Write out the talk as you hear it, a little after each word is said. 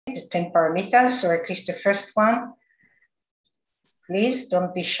10 paramitas, or at least the first one. Please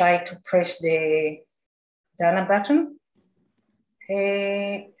don't be shy to press the Dana button.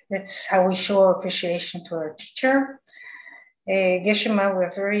 That's how we show our appreciation to our teacher. Geshe,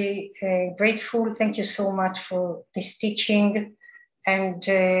 we're very grateful. Thank you so much for this teaching. And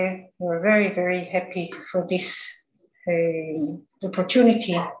we're very, very happy for this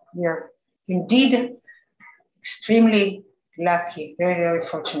opportunity. We are indeed extremely lucky, very, very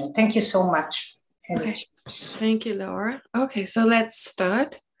fortunate. Thank you so much. Okay. Thank you, Laura. Okay, so let's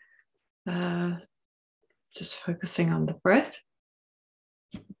start. Just focusing on the breath.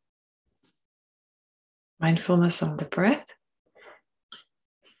 Mindfulness on the breath.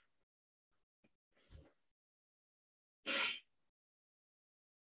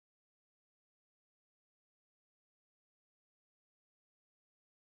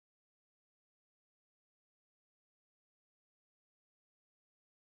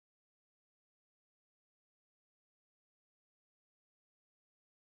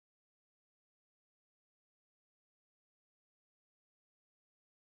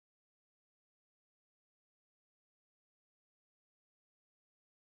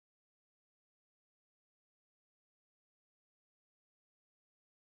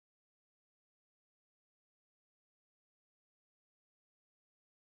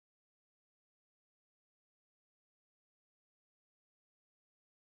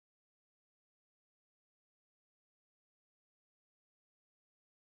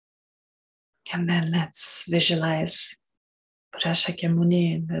 And then let's visualize Buddha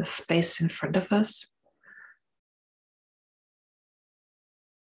Shakyamuni in the space in front of us.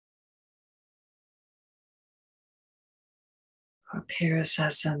 Who appears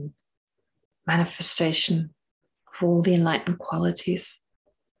as a manifestation of all the enlightened qualities.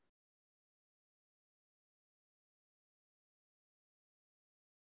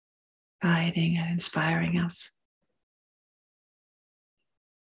 Guiding and inspiring us.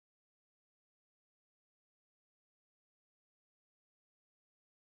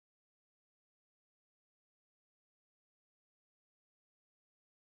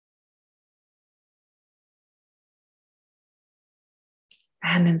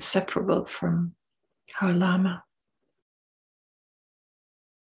 And inseparable from our Lama.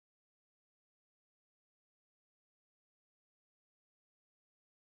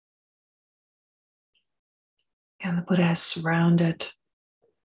 And the Buddha is surrounded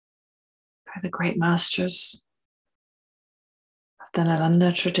by the great masters of the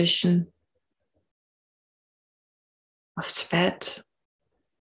Nalanda tradition, of Tibet,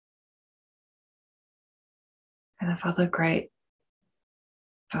 and of other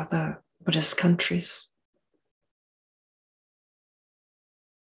Buddhist countries.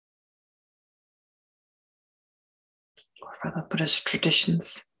 Or other Buddhist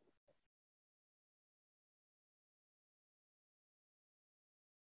traditions.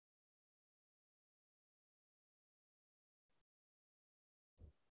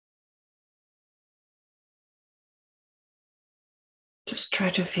 Just try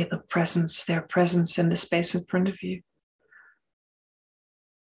to feel their presence in the space in front of you.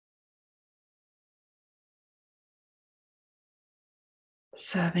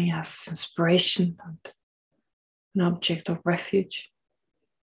 Serving as inspiration and an object of refuge.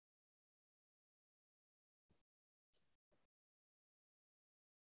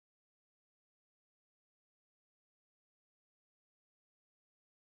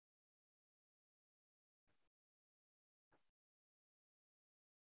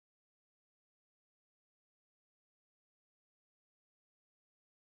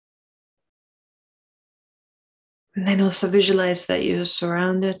 And then also visualize that you're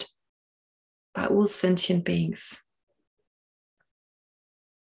surrounded by all sentient beings.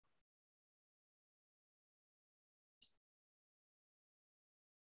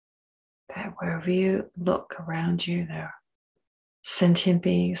 That wherever you look around you, there are sentient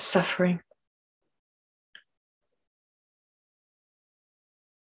beings suffering.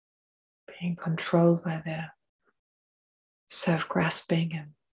 Being controlled by their self-grasping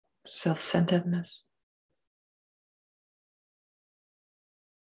and self-centeredness.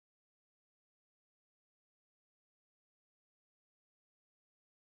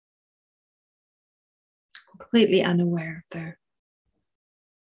 Completely unaware of their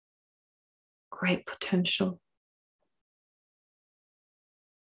great potential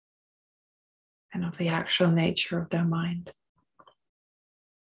and of the actual nature of their mind.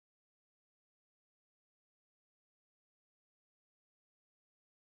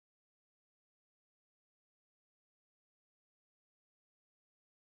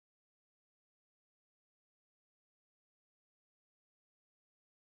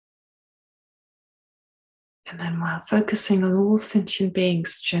 And then while focusing on all sentient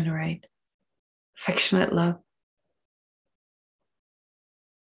beings, generate affectionate love.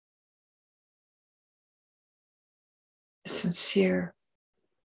 A sincere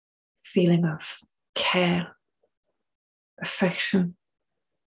feeling of care, affection,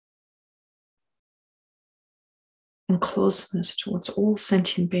 and closeness towards all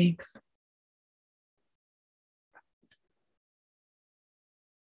sentient beings.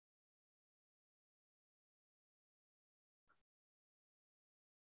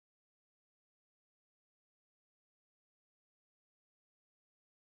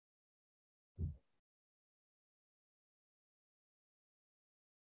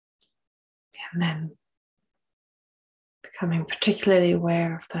 And then becoming particularly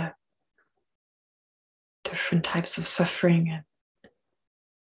aware of the different types of suffering and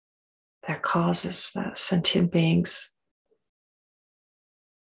their causes that sentient beings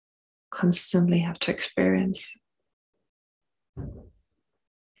constantly have to experience.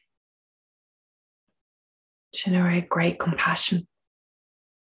 Generate great compassion,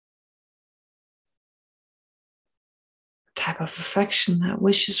 a type of affection that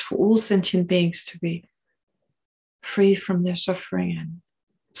wishes for all sentient beings to be free from their suffering and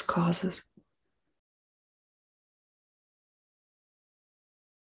its causes.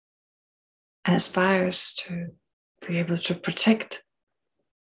 And aspires to be able to protect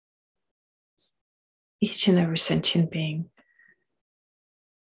each and every sentient being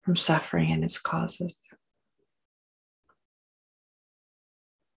from suffering and its causes.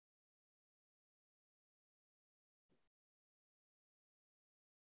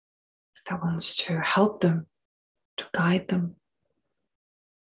 That wants to help them, to guide them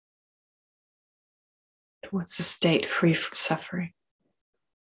towards a state free from suffering.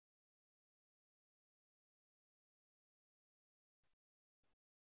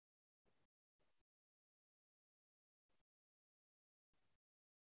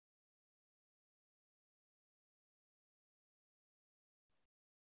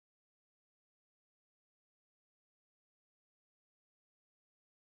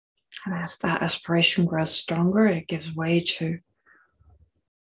 And as that aspiration grows stronger, it gives way to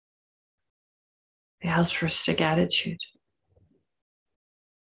the altruistic attitude.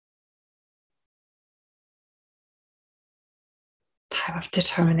 Type of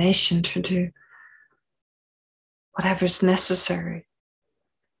determination to do whatever is necessary,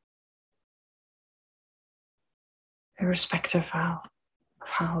 irrespective of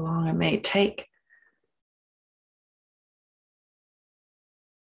how long it may take,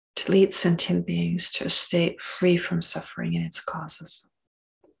 to lead sentient beings to a state free from suffering and its causes.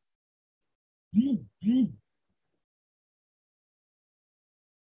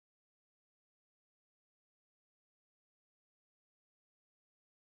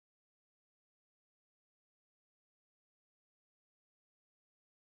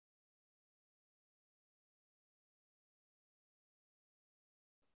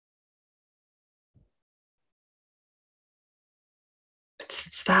 But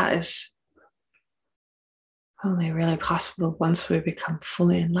since that is only really possible once we become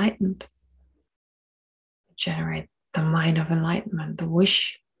fully enlightened, generate the mind of enlightenment, the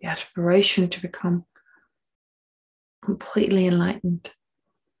wish, the aspiration to become completely enlightened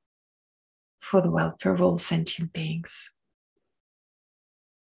for the welfare of all sentient beings.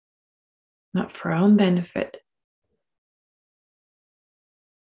 Not for our own benefit,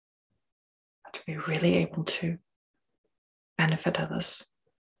 but to be really able to benefit others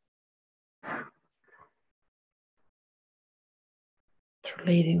through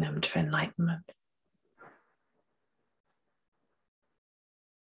leading them to enlightenment.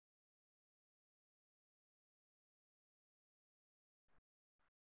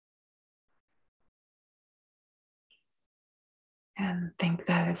 And think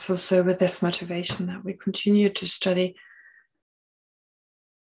that it's also with this motivation that we continue to study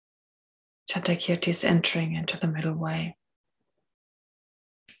Chandrakirti's entering into the middle way.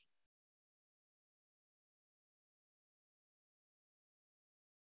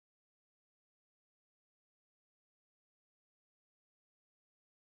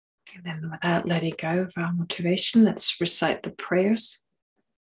 And then without letting go of our motivation, let's recite the prayers.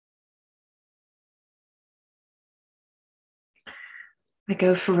 I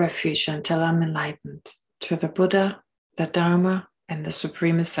go for refuge until I'm enlightened to the Buddha, the Dharma, and the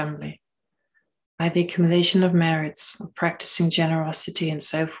Supreme Assembly. By the accumulation of merits of practicing generosity and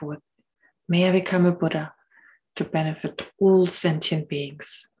so forth, may I become a Buddha to benefit all sentient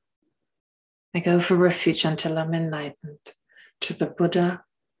beings. I go for refuge until I'm enlightened to the Buddha,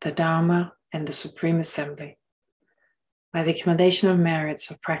 the Dharma, and the Supreme Assembly. By the accumulation of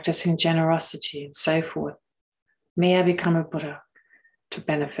merits of practicing generosity and so forth, may I become a Buddha to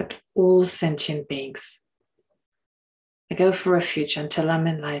benefit all sentient beings. I go for refuge until I'm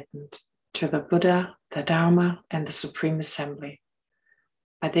enlightened to the Buddha, the Dharma, and the Supreme Assembly.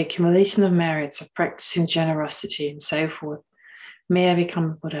 By the accumulation of merits of practicing generosity and so forth, may I become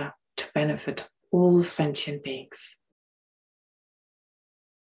a Buddha to benefit all sentient beings.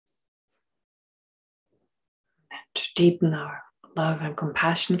 And to deepen our love and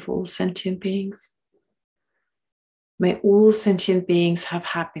compassion for all sentient beings, may all sentient beings have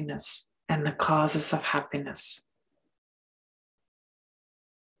happiness and the causes of happiness.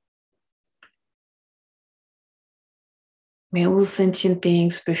 May all sentient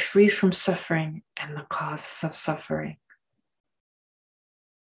beings be free from suffering and the causes of suffering.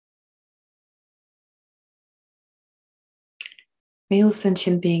 May all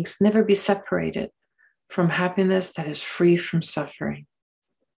sentient beings never be separated from happiness that is free from suffering.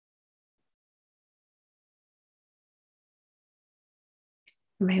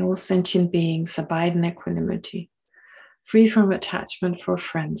 May all sentient beings abide in equanimity, free from attachment for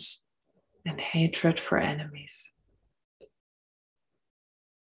friends and hatred for enemies.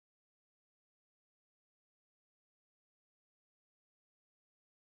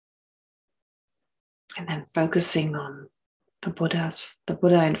 And then focusing on the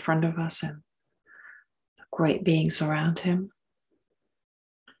Buddha in front of us and the great beings around him.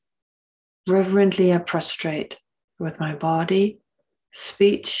 Reverently I prostrate with my body,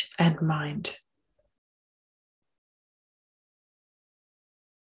 speech, and mind.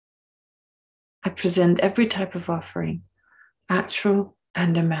 I present every type of offering, actual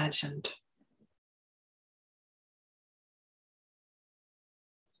and imagined.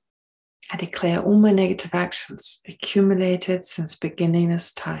 I declare all my negative actions accumulated since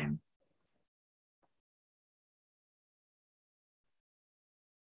beginningless time.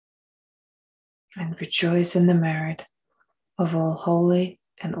 And rejoice in the merit of all holy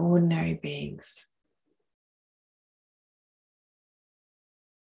and ordinary beings.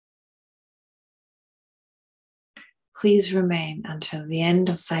 Please remain until the end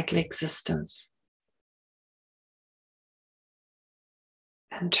of cyclic existence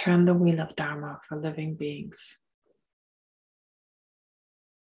and turn the wheel of Dharma for living beings.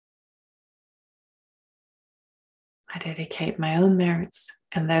 I dedicate my own merits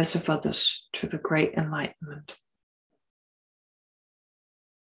and those of others to the great enlightenment.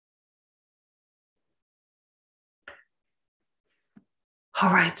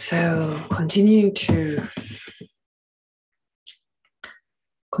 All right, so continuing to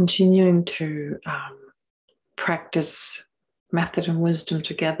practice method and wisdom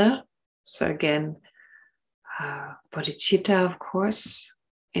together. So again, bodhicitta, of course,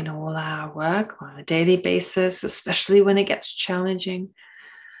 in all our work on a daily basis, especially when it gets challenging.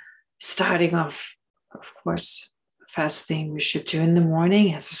 Starting off, of course, the first thing we should do in the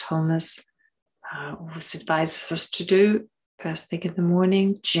morning, as His Holiness always advises us to do, first thing in the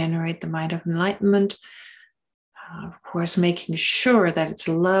morning, generate the mind of enlightenment. Of course, making sure that it's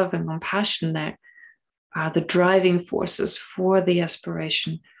love and compassion that are the driving forces for the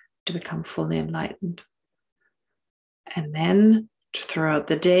aspiration to become fully enlightened. And then throughout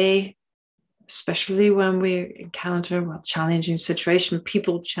the day, especially when we encounter challenging situations,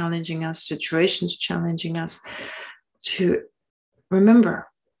 people challenging us, situations challenging us, to remember,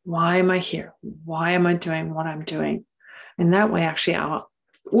 why am I here? Why am I doing what I'm doing? And that way, actually, our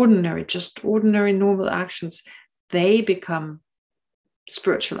ordinary normal actions, they become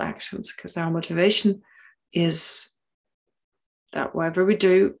spiritual actions, because our motivation is that whatever we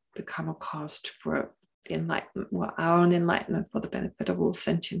do become a cause for the enlightenment, our own enlightenment for the benefit of all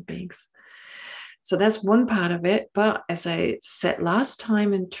sentient beings. So that's one part of it. But as I said last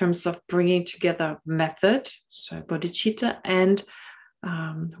time, in terms of bringing together method, so bodhicitta and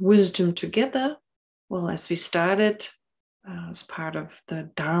wisdom together, well, as we started as part of the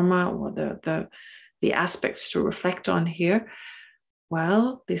Dharma or the aspects to reflect on here,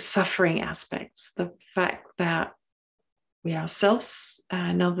 well, the suffering aspects, the fact that we ourselves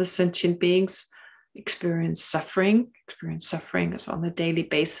and other sentient beings experience suffering on a daily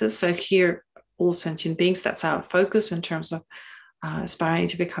basis. So here, all sentient beings, that's our focus in terms of aspiring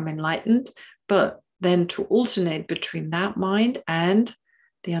to become enlightened. But then to alternate between that mind and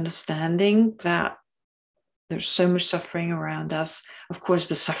the understanding that there's so much suffering around us. Of course,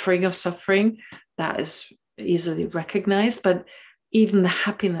 the suffering of suffering, that is easily recognized, but even the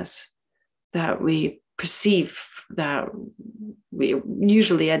happiness that we perceive, that we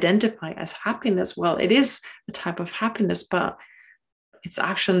usually identify as happiness, well, it is a type of happiness, but its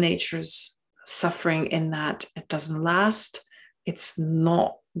actual nature is suffering in that it doesn't last. It's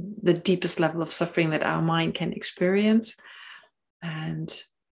not the deepest level of suffering that our mind can experience. And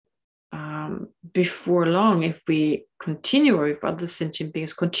before long, if we continue, or if other sentient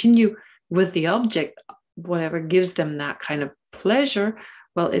beings continue with the object, whatever gives them that kind of pleasure,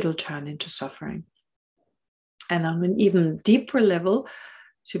 well, it'll turn into suffering. And on an even deeper level,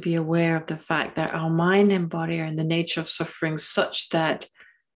 to be aware of the fact that our mind and body are in the nature of suffering such that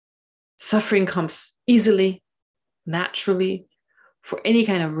suffering comes easily, naturally, for any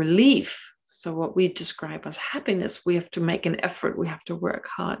kind of relief. So what we describe as happiness, we have to make an effort, we have to work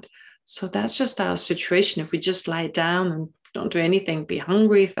hard. So that's just our situation. If we just lie down and don't do anything, be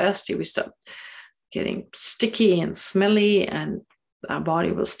hungry, thirsty, we start getting sticky and smelly, and our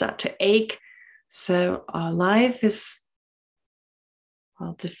body will start to ache. So our life is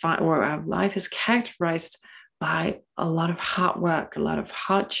our life is characterized by a lot of hard work, a lot of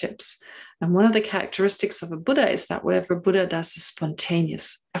hardships. And one of the characteristics of a Buddha is that whatever Buddha does is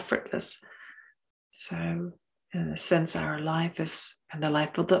spontaneous, effortless. So in a sense, our life is, and the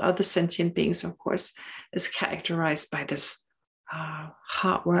life of the other sentient beings, of course, is characterized by this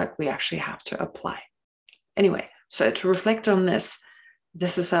hard work we actually have to apply. Anyway, so to reflect on this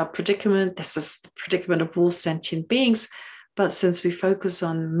is our predicament. This is the predicament of all sentient beings. But since we focus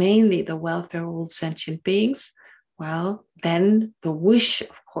on mainly the welfare of all sentient beings, well, then the wish,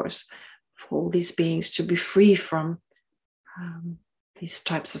 of course, for all these beings to be free from these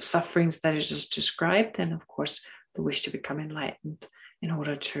types of sufferings that is just described, and of course, the wish to become enlightened in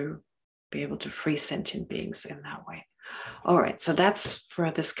order to be able to free sentient beings in that way. All right, so that's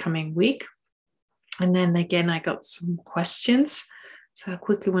for this coming week. And then again, I got some questions. So I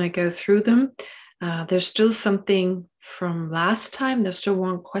quickly want to go through them. There's still something from last time. There's still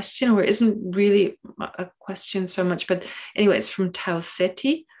one question, or it isn't really a question so much, but anyway, it's from Tao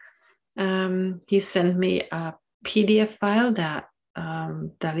Seti. He sent me a PDF file that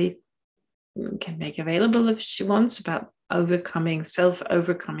Dalit can make available if she wants, about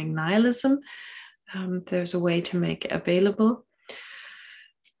self-overcoming nihilism. There's a way to make it available.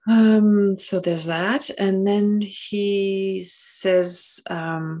 So there's that. And then he says,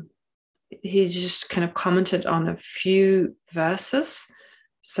 he just kind of commented on a few verses.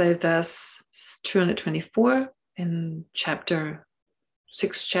 So verse 224 in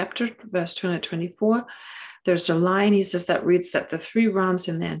sixth chapter, verse 224, there's a line, he says, that reads that the three realms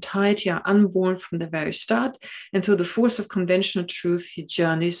in their entirety are unborn from the very start, and through the force of conventional truth,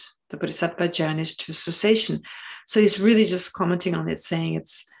 the Bodhisattva journeys to cessation. So he's really just commenting on it, saying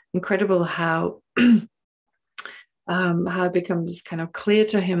it's incredible how it becomes kind of clear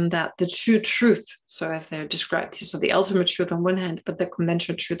to him that the true truth, so as they're described here, so the ultimate truth on one hand, but the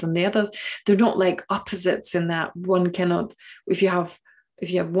conventional truth on the other, they're not like opposites in that one cannot, if you have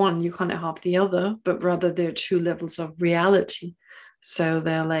one, you can't have the other, but rather they're two levels of reality. So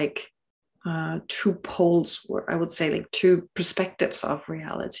they're like two poles, or I would say like two perspectives of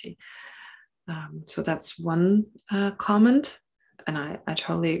reality. So that's one comment, and I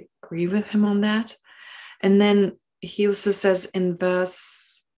totally agree with him on that. And then he also says in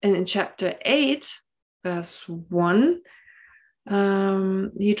chapter 8, verse 1,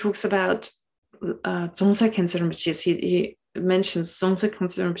 he talks about Dzongsa Khyentse Rinpoche's, he mentions Dzongsa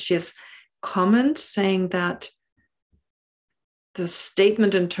Khyentse Rinpoche's comment saying that the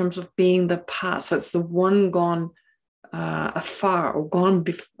statement in terms of being the past, so it's the one gone afar, or gone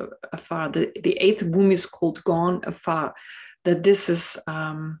afar, the eighth womb is called gone afar, that this is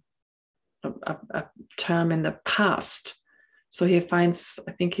a term in the past. So he finds,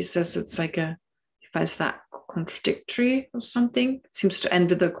 I think he says it's like he finds that contradictory or something. It seems to end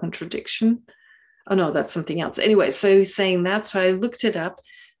with a contradiction. Oh no, that's something else. Anyway, so he's saying that. So I looked it up.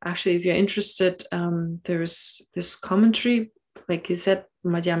 Actually, if you're interested, there's this commentary, like he said,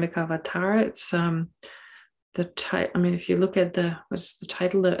 Madhyamika Vatara. It's the title. I mean, if you look at what's the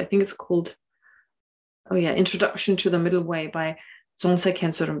title? I think it's called, Introduction to the Middle Way by Dzongsa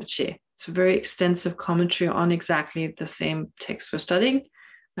Khyentse Rinpoche. It's a very extensive commentary on exactly the same text we're studying.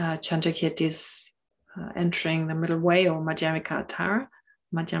 Chandrakirti's Entering the Middle Way, or Madhyamika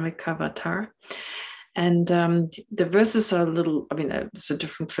Vatara. And the verses are a little, it's a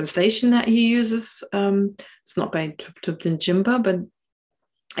different translation that he uses. It's not by Thubten Jimba, but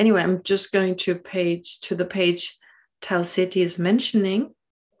anyway, I'm just going to the page Tao Seti is mentioning,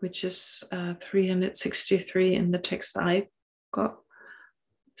 which is 363 in the text I got.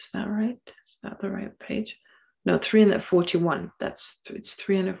 Is that right? Is that the right page? No, 341. It's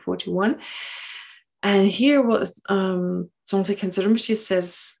 341. And here was Dzongsa Khyentse Rinpoche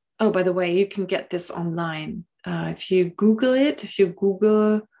says, oh, by the way, you can get this online. If you Google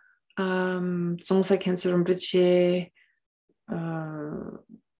Dzongsa Khyentse Rinpoche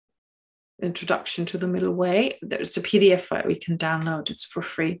Introduction to the Middle Way. There's a PDF file we can download. It's for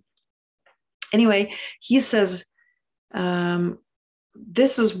free. Anyway, he says,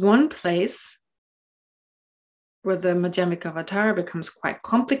 this is one place where the Madhyamika Avatar becomes quite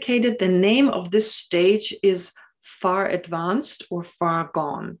complicated. The name of this stage is far advanced or far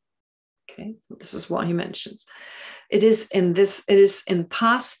gone. Okay, so this is what he mentions. It is in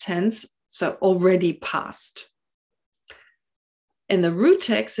past tense, so already past. In the root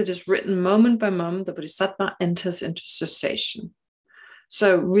text, it is written moment by moment, the Bodhisattva enters into cessation.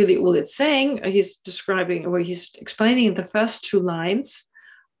 So really all it's saying, he's describing, or he's explaining in the first two lines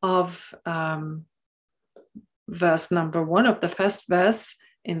of verse number 1 of the first verse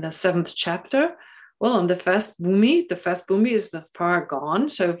in the 7th chapter. Well, on the first bhumi is the far gone.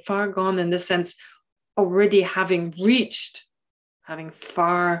 So far gone in the sense already having reached, having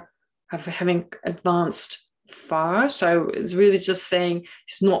advanced far. So it's really just saying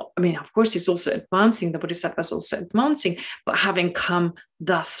he's not, I mean, of course, he's also advancing, the Bodhisattva is also advancing, but having come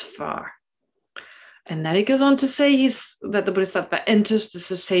thus far. And then he goes on to say that the Bodhisattva enters the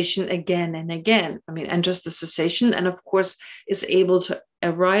cessation again and again. I mean, enters the cessation and, of course, is able to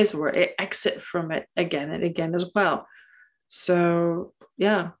arise or exit from it again and again as well. So,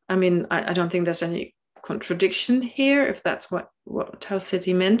 yeah, I mean, I don't think there's any contradiction here, if that's what Tao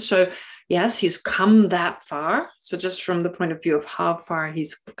Seti meant. So, yes, he's come that far. So just from the point of view of how far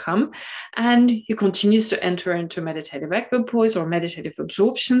he's come, and he continues to enter into meditative equipoise or meditative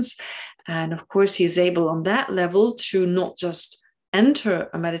absorptions. And of course, he's able on that level to not just enter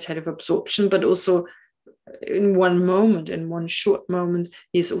a meditative absorption, but also in one moment, in one short moment,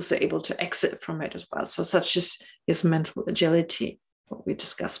 he's also able to exit from it as well. So such is his mental agility, what we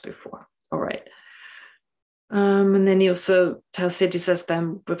discussed before. All right. And then he also tells it, he says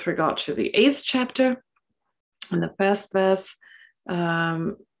then with regard to the 8th chapter, in the first verse,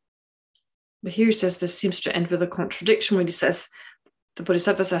 but here he says this seems to end with a contradiction when he says the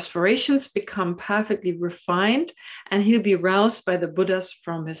Bodhisattva's aspirations become perfectly refined and he'll be roused by the Buddhas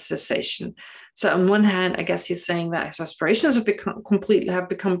from his cessation. So on one hand, I guess he's saying that his aspirations have become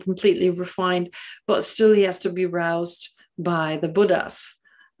completely refined, but still he has to be roused by the Buddhas.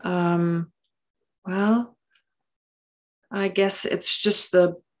 Well, I guess it's just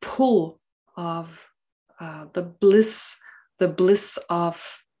the pull of the bliss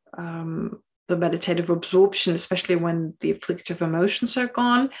of the meditative absorption, especially when the afflictive emotions are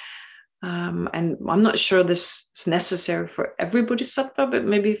gone. And I'm not sure this is necessary for every bodhisattva, but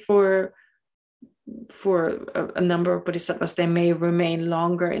maybe for a number of bodhisattvas, they may remain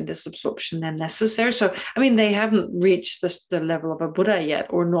longer in this absorption than necessary. So, I mean, they haven't reached the level of a Buddha yet,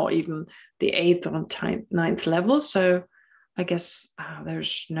 or not even the 8th or 9th level. So I guess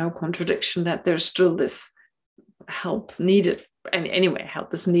there's no contradiction that there's still this help needed. And anyway,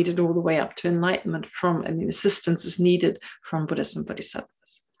 help is needed all the way up to enlightenment assistance is needed from Buddhas and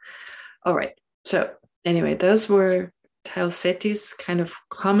Bodhisattvas. All right. So anyway, those were Tao Seti's kind of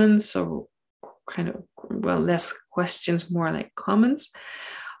comments, or kind of, well, less questions, more like comments.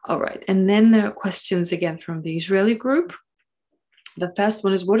 All right. And then there are questions again from the Israeli group. The first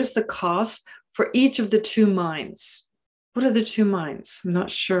one is, what is the cause for each of the 2 minds? What are the 2 minds? I'm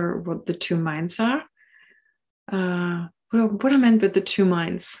not sure what the 2 minds are. What I meant with the 2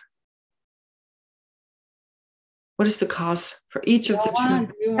 minds. What is the cause for each of the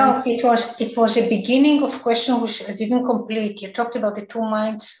 2? No, it was a beginning of question which I didn't complete. You talked about the 2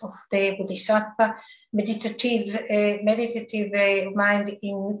 minds of the Bodhisattva, meditative mind.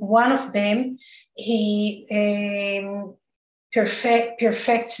 In one of them, he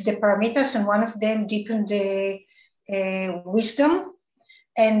perfects the paramitas, and one of them deepened the wisdom.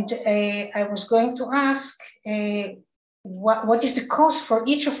 And I was going to ask, what is the cause for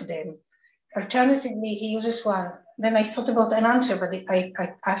each of them? Alternatively, he uses one. Then I thought about an answer, but I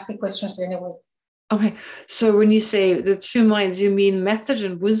asked the questions anyway. Okay, so when you say the 2 minds, you mean method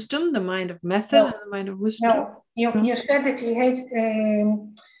and wisdom, the mind of method and the mind of wisdom? No, you said that he had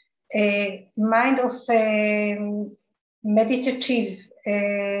a mind of meditative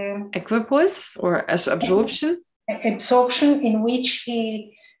equipoise or as absorption. Absorption, in which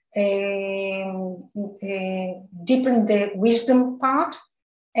he deepened the wisdom part,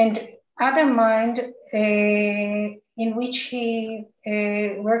 and other mind in which he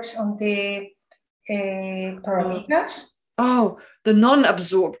works on the paramitas. Oh, the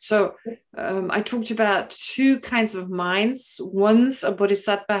non-absorbed. So I talked about 2 kinds of minds. Once a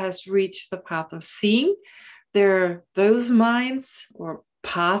bodhisattva has reached the path of seeing, there are those minds, or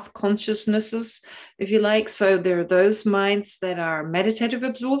path consciousnesses, if you like. So there are those minds that are meditative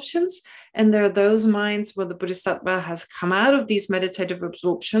absorptions, and there are those minds where the Bodhisattva has come out of these meditative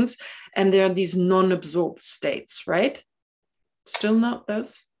absorptions, and there are these non-absorbed states, right? Still not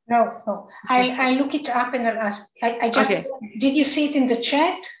those? No. I'll look it up and I'll ask. I just, okay. Did you see it in the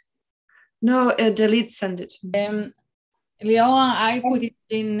chat? No, Delete send it. Leora, I put it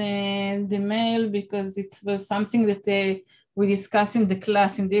in the mail because it was something that we discussed in the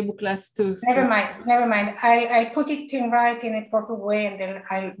class, in the ebook class too. Never mind. I'll put it in in a proper way, and then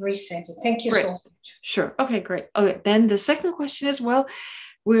I'll resend it. Thank you so much. Sure. Okay, great. Okay, then the second question is, well,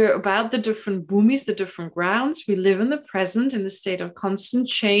 we're about the different bhumis, the different grounds. We live in the present in the state of constant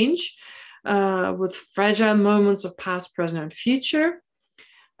change, with fragile moments of past, present, and future.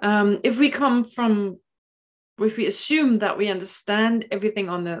 If we assume that we understand everything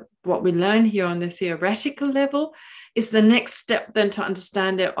on what we learn here on the theoretical level, is the next step then to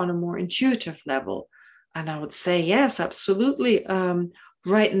understand it on a more intuitive level? And I would say yes, absolutely.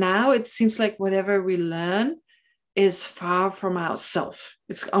 Right now, it seems like whatever we learn is far from ourselves.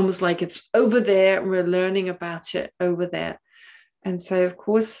 It's almost like it's over there, and we're learning about it over there. And so, of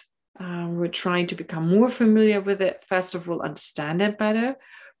course, we're trying to become more familiar with it. First of all, understand it better,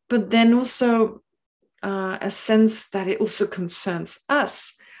 but then also a sense that it also concerns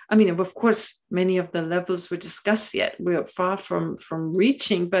us. I mean, of course, many of the levels we discussed yet, we're far from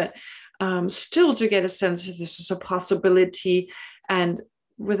reaching, but still to get a sense if this is a possibility, and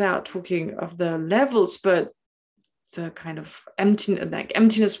without talking of the levels, but the kind of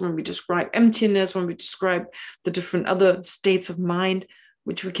emptiness, when we describe emptiness, when we describe the different other states of mind,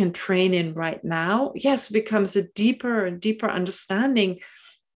 which we can train in right now, yes, it becomes a deeper and deeper understanding,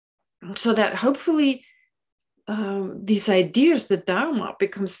 so that hopefully these ideas, the Dharma,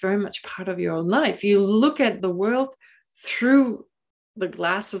 becomes very much part of your own life. You look at the world through the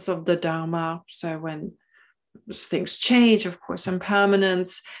glasses of the Dharma. So when things change, of course,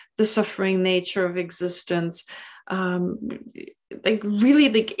 impermanence, the suffering nature of existence, like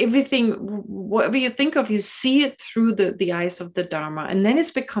everything, whatever you think of, you see it through the eyes of the Dharma, and then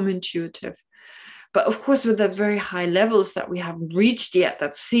it's become intuitive. But of course, with the very high levels that we haven't reached yet,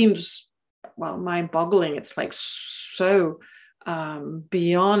 that seems, well, mind-boggling. It's like so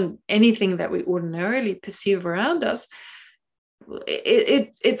beyond anything that we ordinarily perceive around us.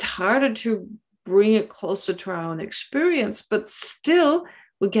 It's harder to bring it closer to our own experience, but still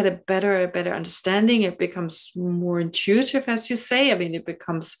we get a better understanding. It becomes more intuitive, as you say. I mean,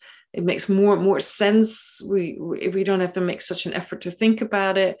 it makes more sense. We don't have to make such an effort to think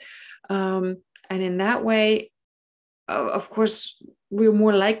about it. And in that way, of course, we're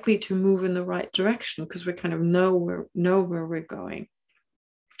more likely to move in the right direction because we kind of know where we're going.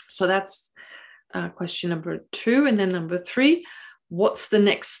 So that's question number 2. And then number 3, what's the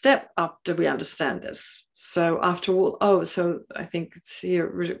next step after we understand this? So after all, so I think it's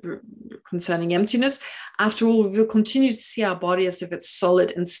here concerning emptiness. After all, we will continue to see our body as if it's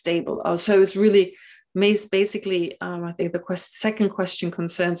solid and stable. So it's really basically, I think the second question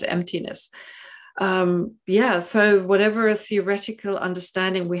concerns emptiness. So whatever theoretical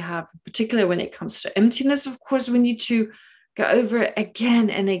understanding we have, particularly when it comes to emptiness, of course, we need to go over it again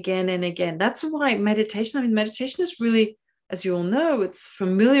and again and again. That's why meditation is really, as you all know, it's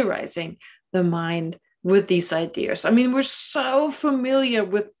familiarizing the mind with these ideas. I mean, we're so familiar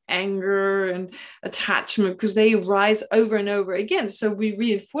with anger and attachment because they rise over and over again. So we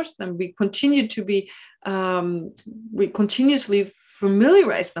reinforce them. We continue to be, we continuously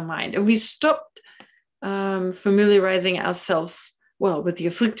familiarize the mind. If we stopped familiarizing ourselves, well, with the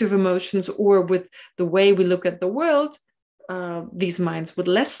afflictive emotions or with the way we look at the world, these minds would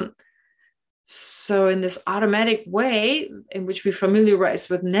lessen. So in this automatic way in which we familiarize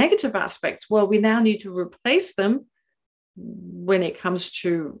with negative aspects, well, we now need to replace them when it comes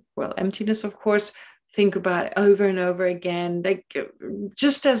to, well, emptiness, of course. Think about it over and over again, like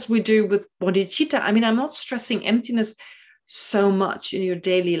just as we do with bodhicitta. I mean, I'm not stressing emptiness so much in your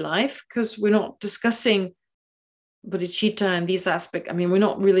daily life because we're not discussing bodhicitta and these aspects. I mean, we're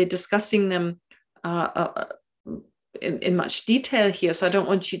not really discussing them in much detail here. So I don't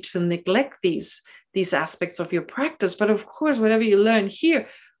want you to neglect these aspects of your practice. But of course, whatever you learn here,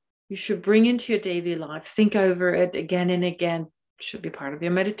 you should bring into your daily life. Think over it again and again. It should be part of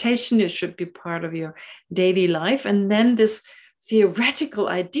your meditation. It should be part of your daily life. And then this theoretical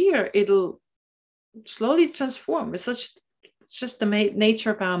idea, it'll slowly transform. It's just the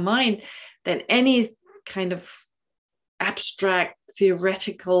nature of our mind that any kind of abstract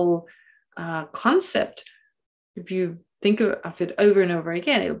theoretical concept, if you think of it over and over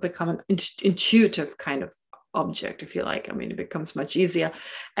again, it'll become an intuitive kind of object, if you like. I mean, it becomes much easier.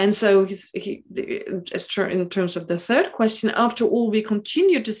 And so in terms of the third question, after all, we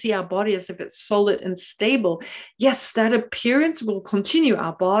continue to see our body as if it's solid and stable. Yes, that appearance will continue,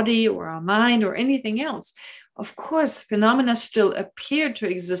 our body or our mind or anything else. Of course, phenomena still appear to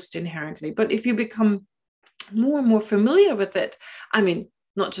exist inherently, but if you become more and more familiar with it, I mean,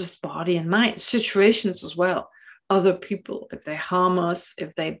 not just body and mind, situations as well, other people, if they harm us,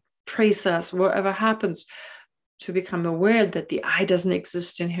 if they praise us, whatever happens, to become aware that the I doesn't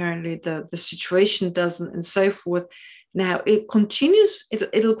exist inherently, the situation doesn't, and so forth. Now it continues,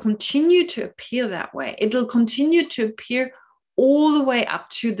 it'll continue to appear that way. It'll continue to appear all the way up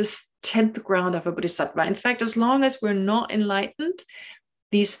to this 10th ground of a bodhisattva. In fact, as long as we're not enlightened,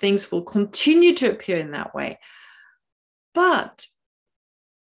 these things will continue to appear in that way. But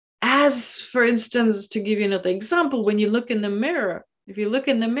as, for instance, to give you another example, when you look in the mirror, if you look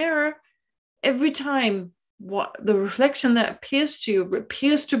in the mirror, every time what the reflection that appears to you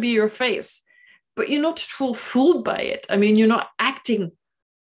appears to be your face, but you're not at all fooled by it. I mean, you're not acting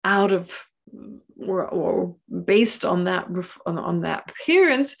out of or based on that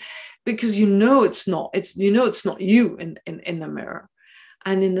appearance, because you know it's not you in the mirror.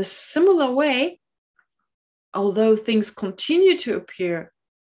 And in a similar way, although things continue to appear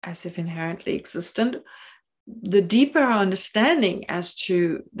as if inherently existent, the deeper our understanding as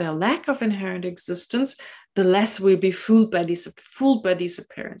to their lack of inherent existence, the less we'll be fooled by these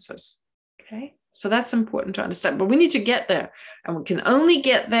appearances. Okay, so that's important to understand. But we need to get there, and we can only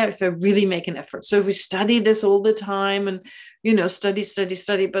get there if we really make an effort. So if we study this all the time and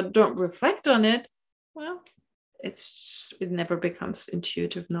study, but don't reflect on it, well, it never becomes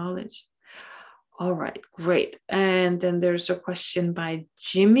intuitive knowledge. All right, great. And then there's a question by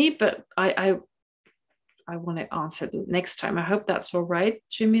Jimmy, but I want to answer it next time. I hope that's all right,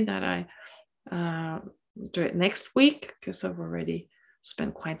 Jimmy, that I do it next week, because I've already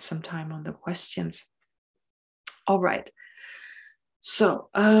spent quite some time on the questions. All right. So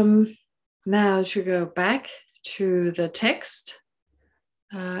now to go back to the text.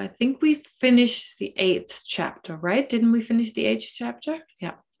 I think we finished the 8th chapter, right? Didn't we finish the 8th chapter?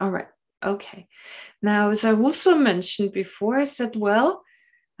 Yeah. All right. Okay. Now, as I also mentioned before, I said, well,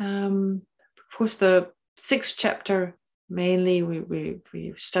 of course, the 6th chapter, mainly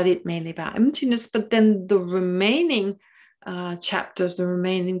we studied mainly about emptiness, but then the remaining chapters, the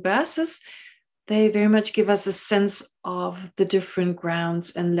remaining verses, they very much give us a sense of the different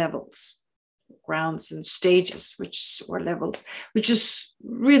grounds and levels, grounds and stages, or levels, which is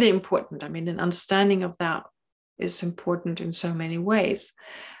really important. I mean, an understanding of that is important in so many ways.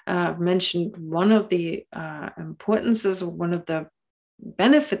 I've mentioned one of the importances, or one of the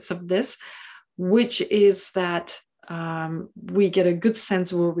benefits of this, which is that we get a good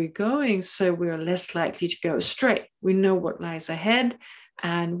sense of where we're going, so we're less likely to go astray. We know what lies ahead,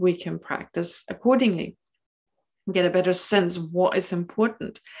 and we can practice accordingly, get a better sense of what is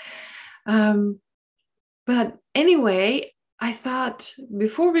important. But anyway, I thought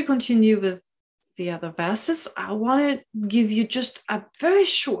before we continue with the other verses, I want to give you just a very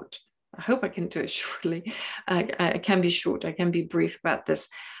short, I hope I can do it shortly. I can be short, I can be brief about this.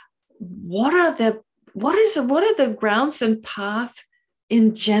 What are the grounds and path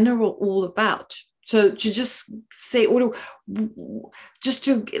in general all about? So to just say, just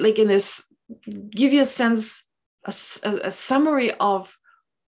to like in this, give you a sense, a summary of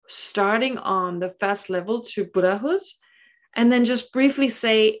starting on the first level to Buddhahood, and then just briefly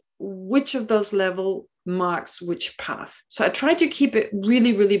say which of those levels marks which path. So I try to keep it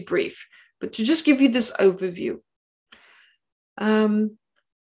really, really brief, but to just give you this overview.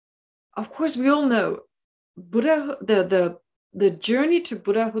 Of course, we all know Buddha, the journey to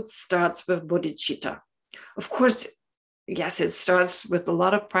Buddhahood starts with bodhicitta. Of course, yes, it starts with a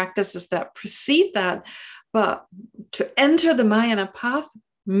lot of practices that precede that, but to enter the Mahayana path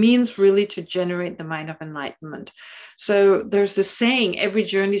means really to generate the mind of enlightenment. So there's this saying, every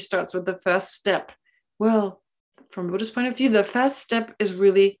journey starts with the first step. Well, from Buddha's point of view, the first step is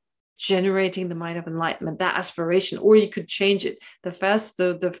really generating the mind of enlightenment, that aspiration, or you could change it.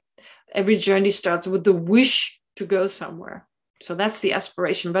 Every journey starts with the wish to go somewhere. So that's the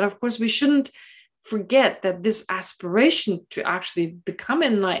aspiration. But of course, we shouldn't forget that this aspiration to actually become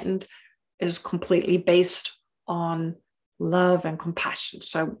enlightened is completely based on love and compassion.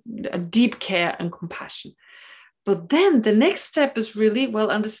 So a deep care and compassion. But then the next step is really,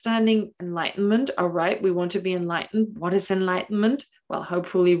 well, understanding enlightenment. All right, we want to be enlightened. What is enlightenment? Well,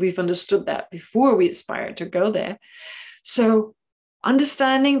 hopefully we've understood that before we aspire to go there. So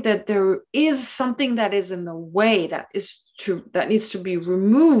understanding that there is something that is in the way, that needs to be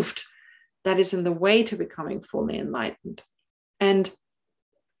removed that is in the way to becoming fully enlightened. And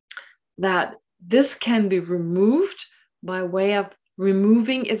that this can be removed by way of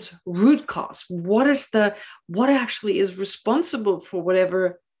removing its root cause. What actually is responsible for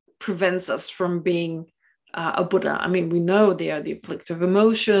whatever prevents us from being a Buddha? I mean, we know there are the afflictive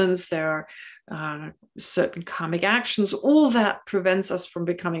emotions, there are certain karmic actions, all that prevents us from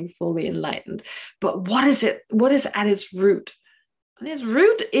becoming fully enlightened. But what is it? What is at its root? And its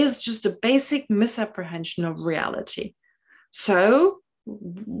root is just a basic misapprehension of reality. So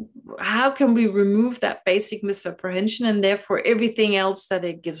how can we remove that basic misapprehension and therefore everything else that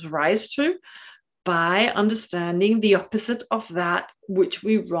it gives rise to? By understanding the opposite of that which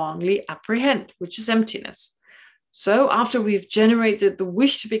we wrongly apprehend, which is emptiness. So after we've generated the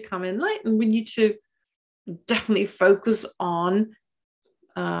wish to become enlightened, we need to definitely focus on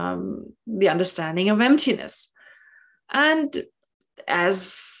the understanding of emptiness. And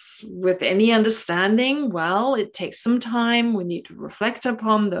as with any understanding, well, it takes some time. We need to reflect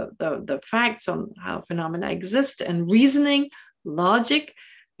upon the facts on how phenomena exist, and reasoning, logic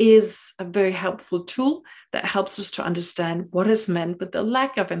is a very helpful tool that helps us to understand what is meant with the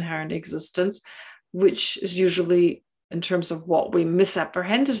lack of inherent existence, which is usually, in terms of what we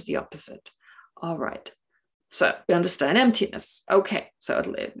misapprehend, is the opposite. All right. So we understand emptiness. Okay. So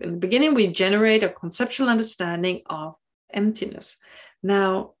in the beginning, we generate a conceptual understanding of emptiness.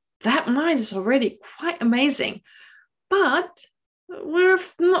 Now, that mind is already quite amazing, but we're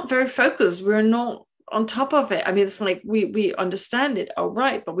not very focused. We're not on top of it. I mean, it's like we understand it, all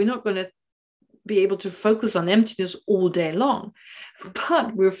right, but we're not going to be able to focus on emptiness all day long.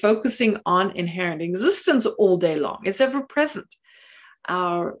 But we're focusing on inherent existence all day long. It's ever present.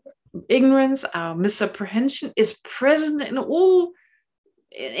 Our ignorance, our misapprehension is present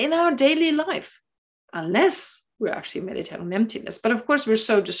in our daily life, unless we actually meditate on emptiness. But of course, we're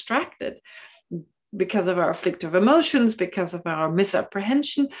so distracted because of our afflictive emotions, because of our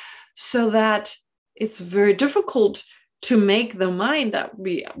misapprehension, so that it's very difficult to make the mind that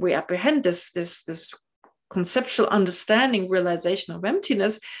we apprehend this conceptual understanding, realization of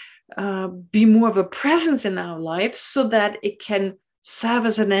emptiness, be more of a presence in our life, so that it can serve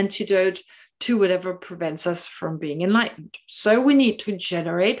as an antidote to whatever prevents us from being enlightened. So we need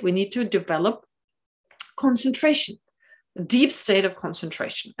to develop concentration, a deep state of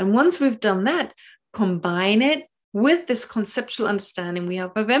concentration. And once we've done that, combine it with this conceptual understanding we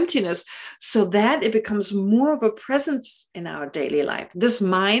have of emptiness, so that it becomes more of a presence in our daily life. This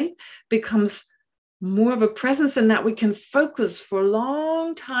mind becomes more of a presence in that we can focus for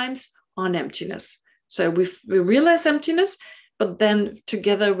long times on emptiness. So we realize emptiness, but then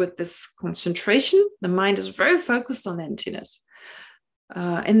together with this concentration, the mind is very focused on emptiness.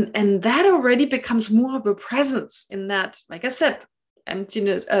 And that already becomes more of a presence in that, like I said,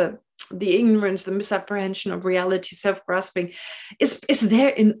 emptiness, the ignorance, the misapprehension of reality, self-grasping is there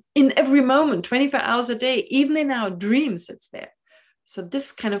in every moment, 24 hours a day, even in our dreams, it's there. So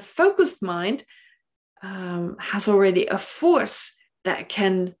this kind of focused mind has already a force that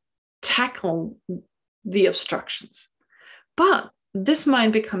can tackle the obstructions. But this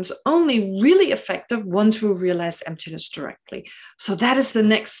mind becomes only really effective once we realize emptiness directly. So that is the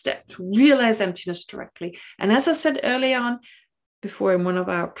next step, to realize emptiness directly. And as I said earlier on, before in one of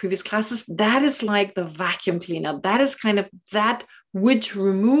our previous classes, that is like the vacuum cleaner. That is kind of that which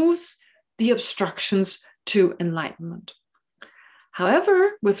removes the obstructions to enlightenment.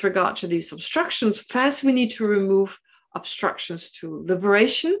 However, with regard to these obstructions, first we need to remove obstructions to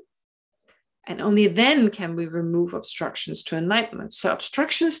liberation, and only then can we remove obstructions to enlightenment. So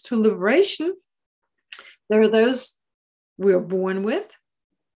obstructions to liberation, there are those we're born with,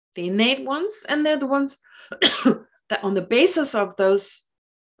 the innate ones, and they're the ones that on the basis of those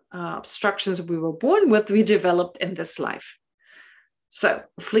obstructions we were born with, we developed in this life. So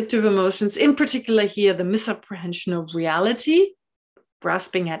afflictive emotions, in particular here, the misapprehension of reality,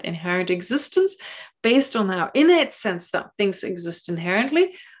 grasping at inherent existence, based on our innate sense that things exist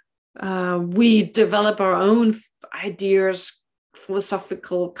inherently. We develop our own ideas,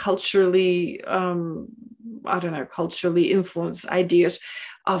 philosophical, culturally, culturally influenced ideas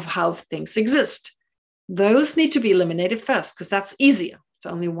of how things exist. Those need to be eliminated first, because that's easier. It's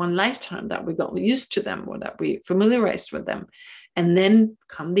only one lifetime that we got used to them, or that we familiarized with them. And then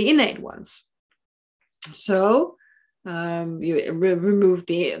come the innate ones. So you remove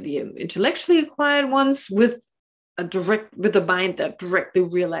the intellectually acquired ones with a mind that directly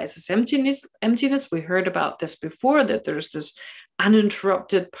realizes emptiness. We heard about this before, that there's this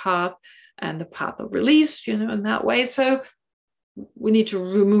uninterrupted path and the path of release, in that way. So we need to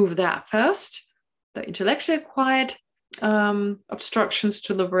remove that first, the intellectually acquired, obstructions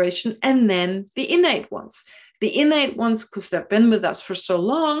to liberation, and then the innate ones. The innate ones, because they've been with us for so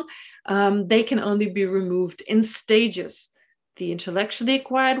long, they can only be removed in stages. The intellectually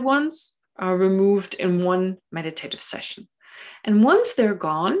acquired ones are removed in one meditative session. And once they're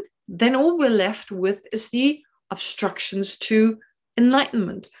gone, then all we're left with is the obstructions to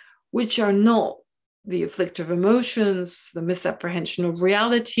enlightenment, which are not the afflictive emotions, the misapprehension of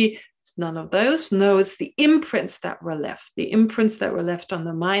reality. It's none of those. No, it's the imprints that were left, the imprints that were left on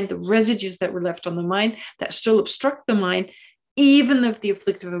the mind, the residues that were left on the mind that still obstruct the mind, even if the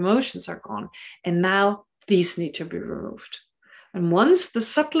afflictive emotions are gone. And now these need to be removed. And once the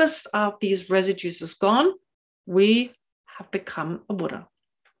subtlest of these residues is gone, we have become a Buddha.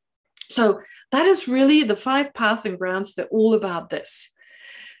 So that is really the 5 paths and grounds. They're all about this.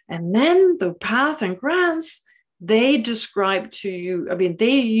 And then the path and grounds, they describe to you, I mean,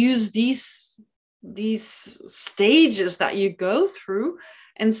 they use these stages that you go through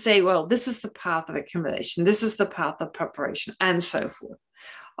and say, well, this is the path of accumulation, this is the path of preparation, and so forth.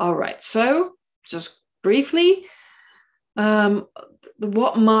 All right, so just briefly,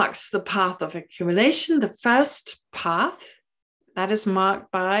 what marks the path of accumulation? The first path, that is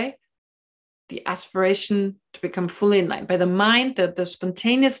marked by the aspiration to become fully enlightened, by the mind, the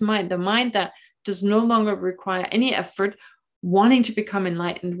spontaneous mind, the mind that does no longer require any effort, wanting to become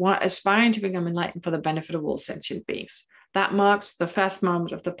enlightened, aspiring to become enlightened for the benefit of all sentient beings. That marks the first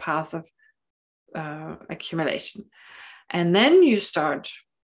moment of the path of accumulation. And then you start,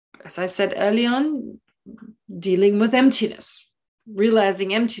 as I said early on, dealing with emptiness,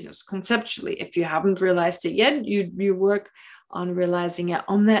 realizing emptiness conceptually. If you haven't realized it yet, you work on realizing it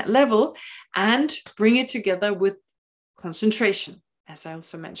on that level and bring it together with concentration, as I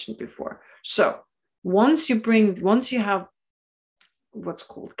also mentioned before. So once you have what's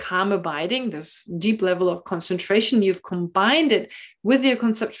called calm abiding, this deep level of concentration, you've combined it with your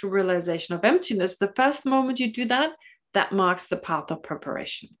conceptual realization of emptiness. The first moment you do that, that marks the path of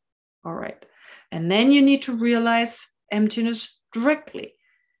preparation. All right. And then you need to realize emptiness directly,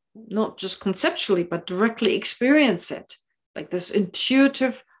 not just conceptually, but directly experience it. Like this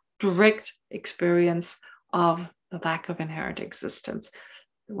intuitive, direct experience of the lack of inherent existence.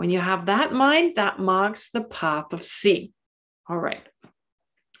 When you have that mind, that marks the path of seeing. All right.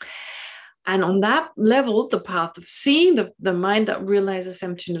 And on that level, the path of seeing, the mind that realizes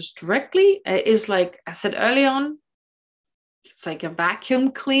emptiness directly, is like I said early on, it's like a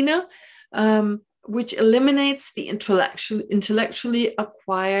vacuum cleaner, which eliminates the intellectually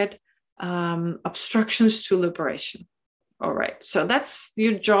acquired obstructions to liberation. All right, so that's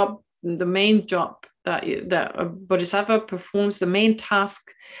your job, the main job that a Bodhisattva performs, the main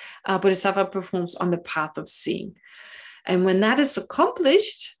task Bodhisattva performs on the path of seeing. And when that is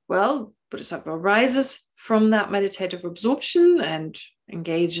accomplished, well, Bodhisattva rises from that meditative absorption and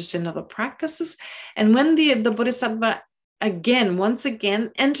engages in other practices. And when the Bodhisattva once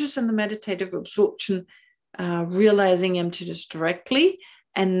again enters in the meditative absorption, realizing emptiness directly,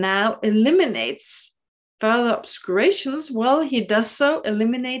 and now eliminates further obscurations, well, he does so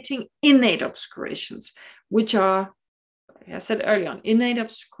eliminating innate obscurations, which are, like I said earlier on, innate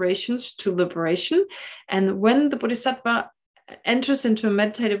obscurations to liberation. And when the Bodhisattva enters into a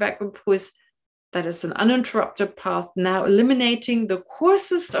meditative equipoise, that is an uninterrupted path, now eliminating the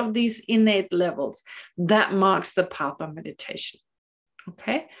coarsest of these innate levels, that marks the path of meditation.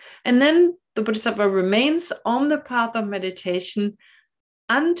 Okay? And then the Bodhisattva remains on the path of meditation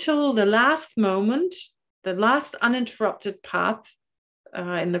until the last moment, the last uninterrupted path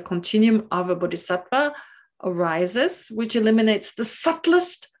in the continuum of a Bodhisattva arises, which eliminates the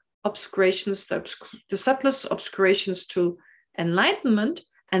subtlest obscurations, the subtlest obscurations to enlightenment.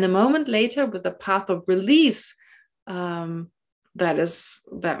 And a moment later, with the path of release that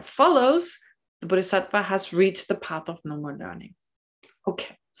follows, the Bodhisattva has reached the path of no more learning.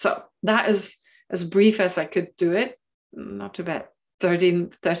 Okay, so that is as brief as I could do it. Not too bad,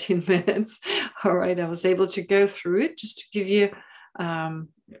 13 minutes. All right, I was able to go through it just to give you kind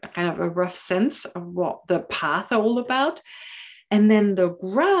of a rough sense of what the path are all about. And then the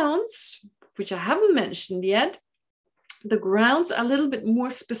grounds, which I haven't mentioned yet, the grounds are a little bit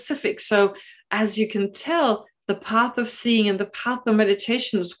more specific. So as you can tell, the path of seeing and the path of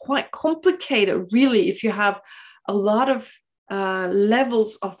meditation is quite complicated, really, if you have a lot of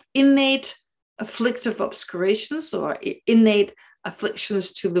levels of innate afflictive obscurations or innate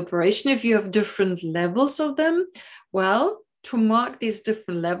afflictions to liberation. If you have different levels of them, well, to mark these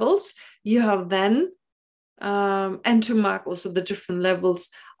different levels, you have then, and to mark also the different levels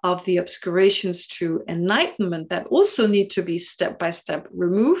of the obscurations to enlightenment that also need to be step by step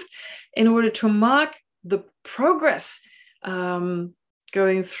removed in order to mark the progress, going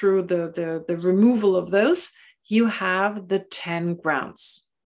through the removal of those, you have the 10 grounds.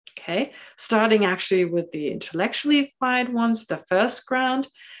 Okay, starting actually with the intellectually acquired ones, the first ground,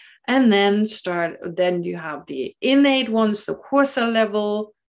 and then you have the innate ones, the Kelsang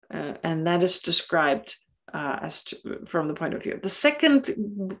level, and that is described from the point of view of the second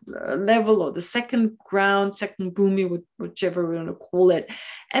level, or the second ground, second bhumi, whichever we want to call it,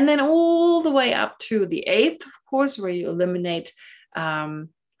 and then all the way up to the 8th, of course, where you eliminate, where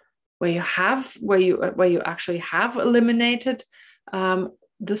you actually have eliminated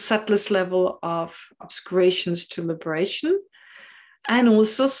the subtlest level of obscurations to liberation, and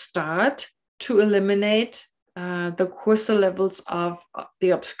also start to eliminate the coarser levels of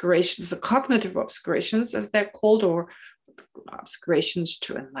the obscurations, the cognitive obscurations, as they're called, or obscurations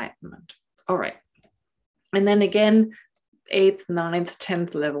to enlightenment. All right. And then again, 8th, 9th,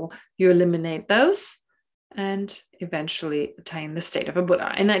 10th level, you eliminate those and eventually attain the state of a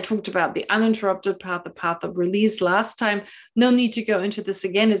Buddha. And I talked about the uninterrupted path, the path of release last time. No need to go into this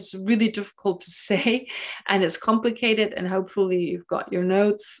again. It's really difficult to say, and it's complicated, and hopefully you've got your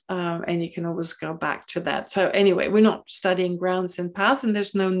notes, and you can always go back to that. So anyway, we're not studying grounds and path, and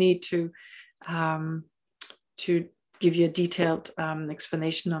there's no need to give you a detailed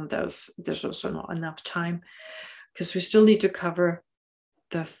explanation on those. There's also not enough time, because we still need to cover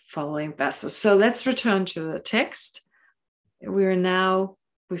the following vessels. So let's return to the text. We've now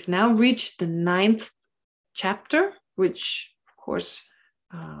reached the 9th chapter, which of course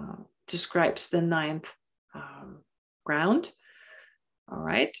describes the 9th ground. All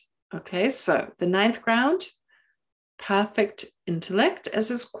right. Okay. So the 9th ground, perfect intellect,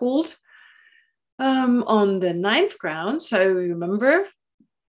 as it's called. On the 9th ground, so remember,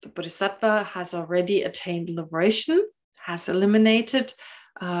 the Bodhisattva has already attained liberation, has eliminated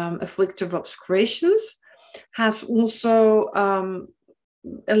afflictive obscurations, has also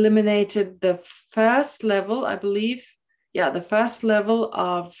eliminated the first level, I believe, the first level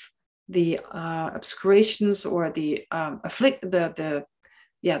of the obscurations, or the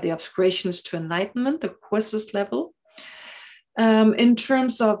obscurations to enlightenment, the coarsest level. In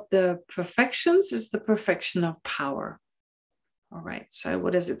terms of the perfections, is the perfection of power. All right, so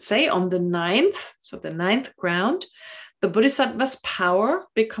what does it say? On the 9th, so the 9th ground, the Bodhisattva's power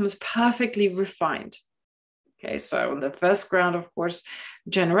becomes perfectly refined. Okay, so on the first ground, of course,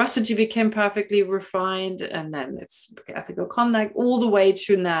 generosity became perfectly refined, and then it's ethical conduct, all the way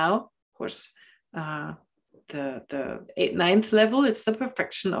to now, of course, the 9th level is the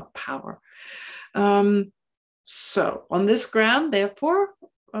perfection of power. So on this ground, therefore,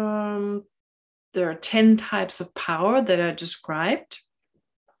 there are 10 types of power that are described,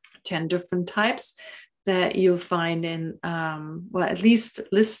 10 different types that you'll find in, at least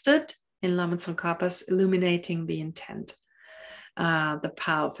listed in Lama Tsongkhapa's Illuminating the Intent. The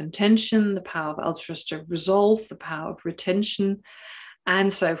power of intention, the power of altruistic resolve, the power of retention,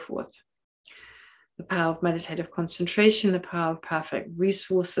 and so forth. The power of meditative concentration, the power of perfect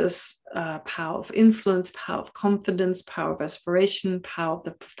resources, power of influence, power of confidence, power of aspiration, power of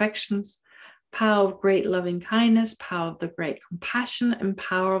the perfections, power of great loving kindness, power of the great compassion, and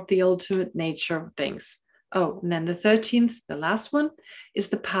power of the ultimate nature of things. Oh, and then the 13th, the last one, is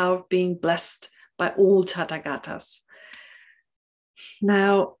the power of being blessed by all Tathagatas.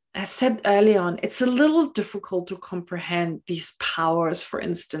 Now, as said early on, it's a little difficult to comprehend these powers, for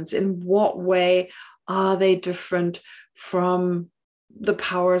instance. In what way are they different from the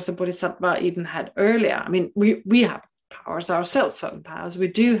powers a Bodhisattva even had earlier? I mean, we have powers ourselves, certain powers we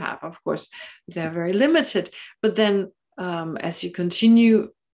do have, of course, they're very limited. But then as you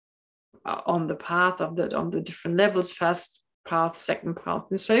continue on the path of on the different levels, first path, second path,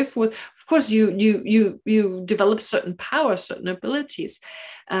 and so forth, of course, you develop certain powers, certain abilities.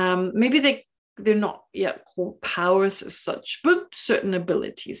 Maybe they're not yet called powers as such, but certain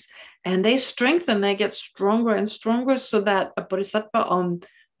abilities, and they strengthen, they get stronger and stronger, so that a Bodhisattva on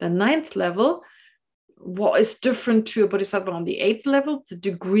the 9th level, what is different to a Bodhisattva on the 8th level, the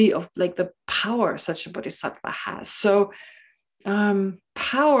degree of the power such a Bodhisattva has. So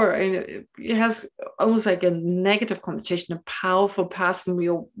power, it has almost like a negative connotation. A powerful person, we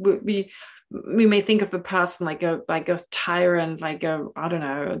may think of a person like a tyrant, like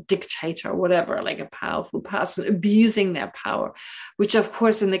a dictator or whatever, like a powerful person abusing their power, which of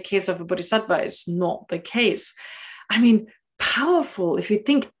course in the case of a Bodhisattva is not the case. I mean, powerful, if you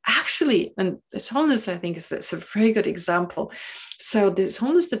think actually, and His Holiness, I think, is a very good example. So His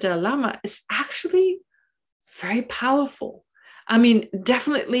Holiness the Dalai Lama is actually very powerful. I mean,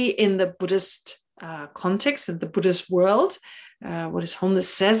 definitely in the Buddhist context, in the Buddhist world, what His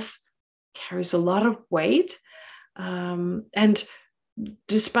Holiness says carries a lot of weight. And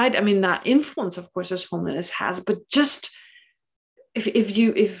despite, that influence, of course, His Holiness has, but just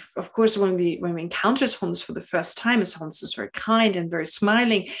if of course, when we encounter His Holiness for the first time, His Holiness is very kind and very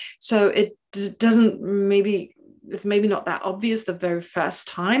smiling. So it doesn't, it's maybe not that obvious the very first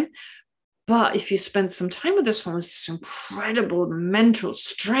time. But if you spend some time with His Holiness, this incredible mental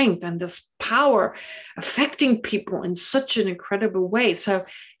strength and this power affecting people in such an incredible way. So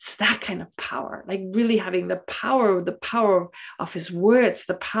it's that kind of power, like really having the power of His words,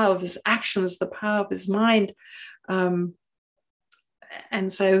 the power of His actions, the power of His mind.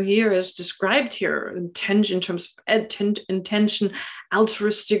 And so here is described here intention in terms of intention,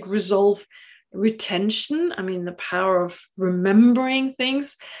 altruistic resolve, retention. The power of remembering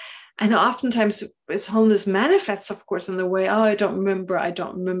things. And oftentimes His Holiness manifests, of course, in the way, I don't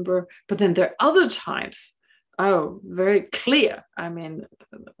remember. But then there are other times, very clear.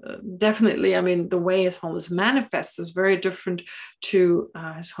 Definitely, the way His Holiness manifests is very different to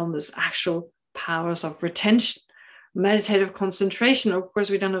His Holiness' actual powers of retention. Meditative concentration, of course,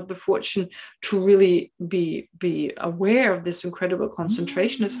 we don't have the fortune to really be aware of this incredible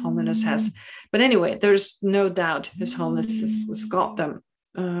concentration His Holiness has. But anyway, there's no doubt His Holiness has got them.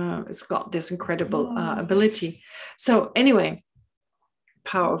 It's got this incredible ability. So anyway,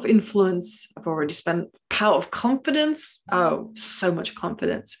 power of influence, I've already spent. Power of confidence, so much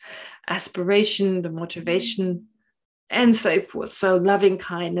confidence. Aspiration, the motivation, and so forth. So loving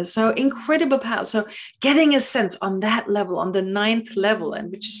kindness, so incredible power. So getting a sense on that level, on the 9th level, and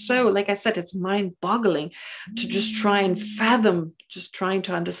which is so, like I said, it's mind-boggling to just try and fathom, just trying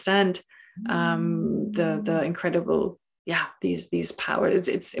to understand the incredible, these powers.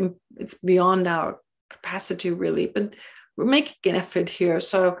 It's beyond our capacity, really, but we're making an effort here.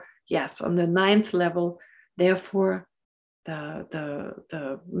 So yes, on the 9th level, therefore,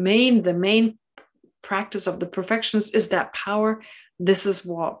 the main practice of the perfections is that power. This is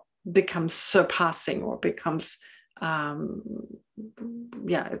what becomes surpassing, or becomes it's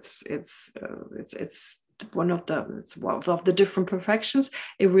one of the different perfections.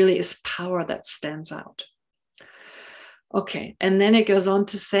 It really is power that stands out. Okay, and then it goes on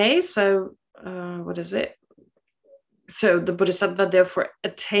to say, so what is it? So the Bodhisattva therefore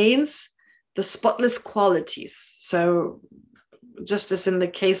attains the spotless qualities. So just as in the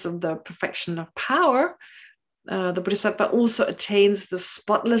case of the perfection of power, the Bodhisattva also attains the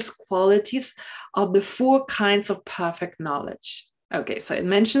spotless qualities of the 4 kinds of perfect knowledge. Okay, so it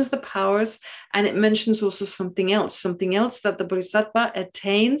mentions the powers, and it mentions also something else that the Bodhisattva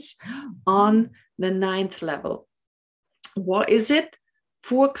attains on the 9th level. What is it?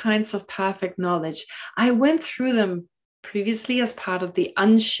 4 kinds of perfect knowledge. I went through them previously as part of the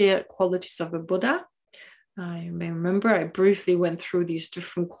unshared qualities of a Buddha. You may remember I briefly went through these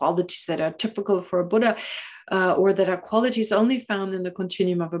different qualities that are typical for a Buddha, or that are qualities only found in the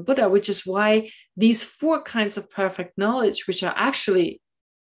continuum of a Buddha, which is why these 4 kinds of perfect knowledge, which are actually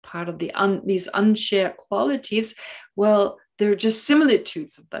part of these unshared qualities, well, they're just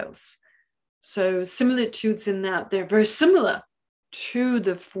similitudes of those. So similitudes in that they're very similar to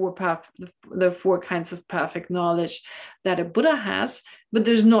the 4 kinds of perfect knowledge that a Buddha has, but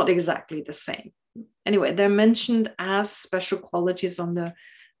there's not exactly the same. Anyway, they're mentioned as special qualities on the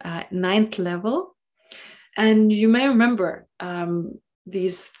 9th level. And you may remember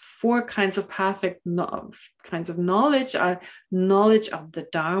these 4 kinds of perfect kinds of knowledge are knowledge of the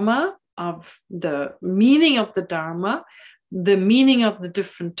Dharma, of the meaning of the Dharma, the meaning of the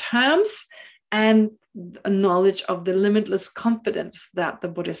different terms, and a knowledge of the limitless confidence that the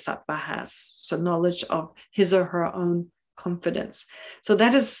Bodhisattva has. So knowledge of his or her own confidence. So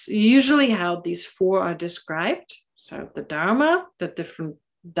that is usually how these 4 are described. So the Dharma, the different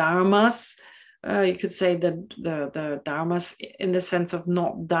Dharmas, you could say the Dharmas in the sense of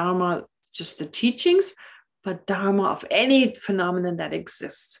not Dharma, just the teachings, but Dharma of any phenomenon that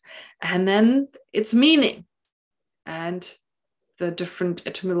exists. And then its meaning and the different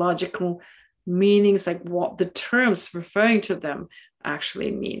etymological meanings, like what the terms referring to them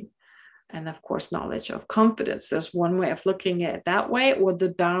actually mean. And of course, knowledge of confidence. There's one way of looking at it that way, or the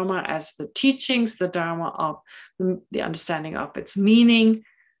Dharma as the teachings, the Dharma of the understanding of its meaning,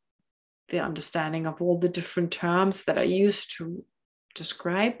 the understanding of all the different terms that are used to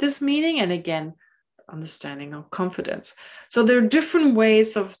describe this meaning, and again, understanding of confidence. So there are different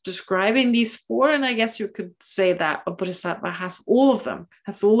ways of describing these 4, and I guess you could say that a Bodhisattva has all of them,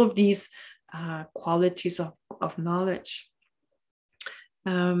 has all of these qualities of knowledge.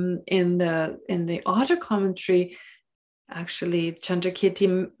 In the author commentary, Actually,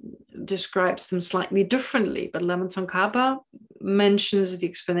 Chandrakirti describes them slightly differently, but Lemon Tsongkhapa mentions the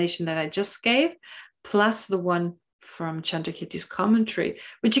explanation that I just gave, plus the one from Chandrakirti's commentary,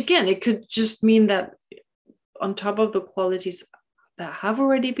 which again, it could just mean that on top of the qualities that have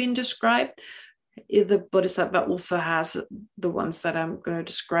already been described, the Bodhisattva also has the ones that I'm going to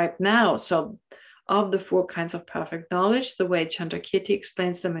describe now. So of the 4 kinds of perfect knowledge, the way Chandrakirti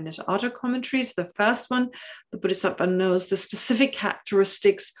explains them in his other commentaries, the first one, the Bodhisattva knows the specific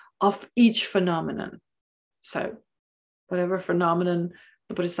characteristics of each phenomenon. So whatever phenomenon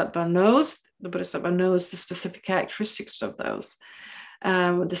the Bodhisattva knows the specific characteristics of those.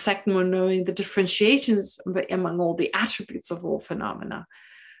 The second one, knowing the differentiations among all the attributes of all phenomena.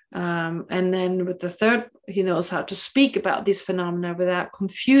 And then with the third, he knows how to speak about these phenomena without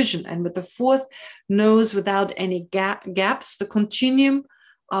confusion. And with the fourth, knows without any gaps the continuum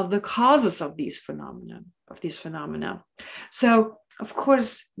of the causes of these phenomena. So, of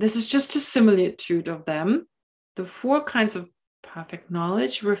course, this is just a similitude of them. The 4 kinds of perfect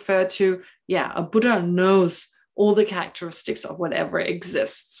knowledge refer to, a Buddha knows all the characteristics of whatever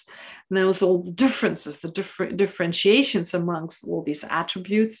exists, knows all the differences, the differentiations amongst all these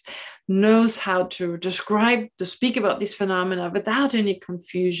attributes, knows how to speak about these phenomena without any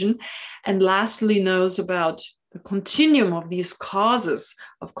confusion, and lastly knows about the continuum of these causes,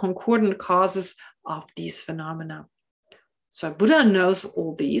 of concordant causes of these phenomena. So Buddha knows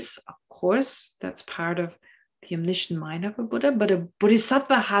all these, of course, that's part of the omniscient mind of a Buddha, but a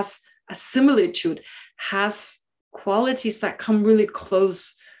Bodhisattva has a similitude, has qualities that come really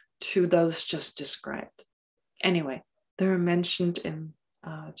close to those just described. Anyway, they're mentioned in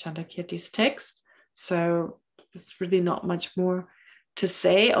Chandrakirti's text, so there's really not much more to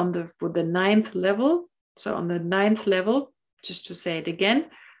say for the 9th level. So on the 9th level, just to say it again,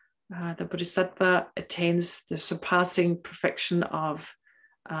 the Bodhisattva attains the surpassing perfection of,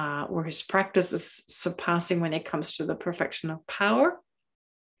 or his practice is surpassing when it comes to the perfection of power,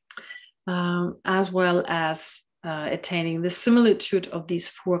 as well as attaining the similitude of these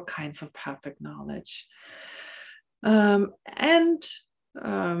 4 kinds of perfect knowledge. As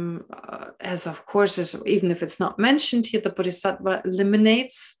of course, even if it's not mentioned here, the Bodhisattva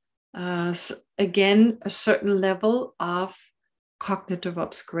eliminates again a certain level of cognitive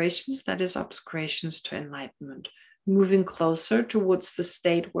obscurations, that is, obscurations to enlightenment, moving closer towards the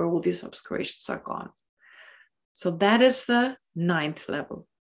state where all these obscurations are gone. So that is the 9th level.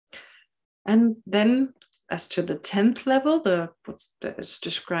 And then as to the 10th level, it's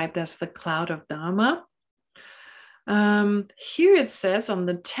described as the cloud of Dharma. Here it says on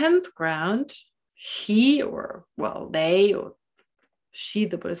the 10th ground, they or she,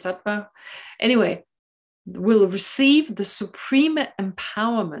 the Bodhisattva, anyway, will receive the supreme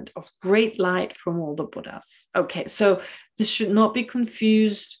empowerment of great light from all the Buddhas. Okay, so this should not be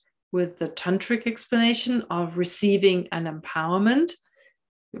confused with the tantric explanation of receiving an empowerment.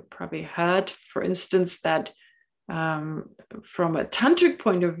 You've probably heard, for instance, that from a tantric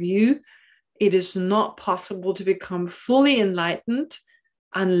point of view, it is not possible to become fully enlightened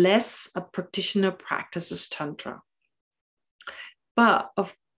unless a practitioner practices tantra. But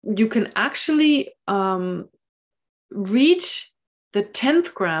you can actually reach the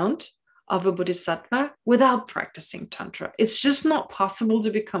 10th ground of a bodhisattva without practicing tantra. It's just not possible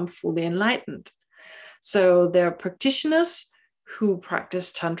to become fully enlightened. So there are practitioners who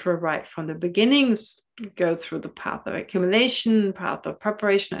practice tantra right from the beginnings, go through the path of accumulation, path of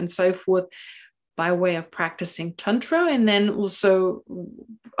preparation, and so forth, by way of practicing tantra. And then also,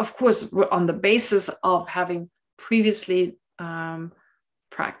 of course, on the basis of having previously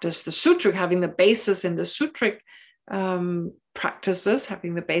practiced the sutric, having the basis in the sutric practices,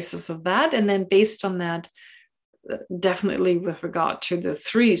 having the basis of that, and then based on that, definitely with regard to the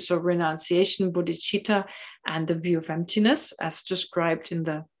 3, so renunciation, bodhicitta, and the view of emptiness, as described in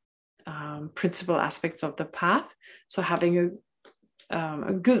the principal aspects of the path. So having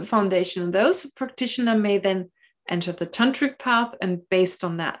a good foundation of those, a practitioner may then enter the tantric path and based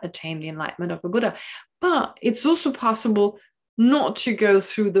on that attain the enlightenment of a Buddha. But it's also possible not to go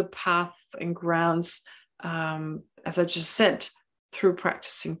through the paths and grounds, as I just said, through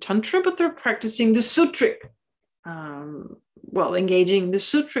practicing tantra, but through practicing the sutric, engaging the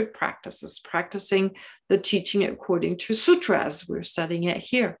sutric practices, practicing the teaching according to sutra, as we're studying it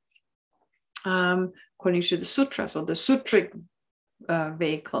here, according to the sutras or the sutric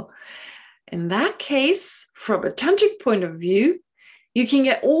vehicle. In that case, from a tantric point of view, you can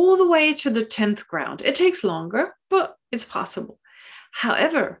get all the way to the 10th ground. It takes longer, but it's possible.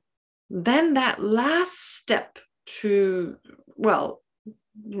 However, then that last step to,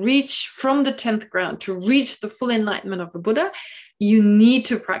 reach from the 10th ground, to reach the full enlightenment of the Buddha, you need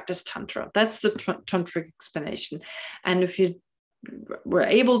to practice Tantra. That's the tantric explanation. And if you were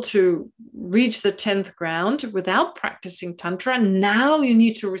able to reach the 10th ground without practicing Tantra, now you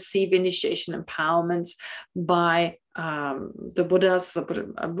need to receive initiation empowerments be the Buddhas.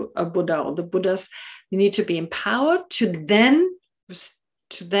 You need to be empowered to then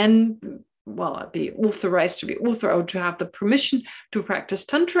be authorized to have the permission to practice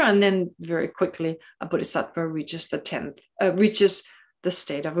Tantra, and then very quickly a Bodhisattva reaches the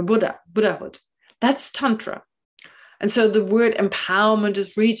state of a Buddhahood. That's Tantra. And so the word empowerment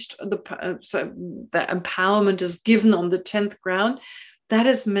is reached, the empowerment is given on the 10th ground. That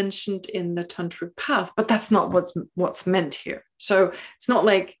is mentioned in the tantric path, but that's not what's meant here. So it's not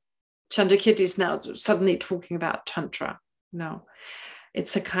like Chandrakirti is now suddenly talking about Tantra. No,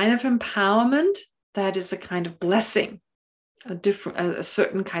 it's a kind of empowerment that is a kind of blessing, a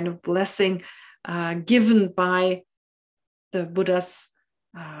certain kind of blessing given by the Buddhas,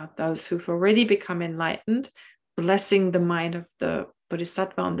 those who've already become enlightened, blessing the mind of the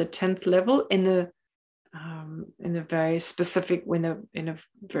Bodhisattva on the 10th level in a very specific, in a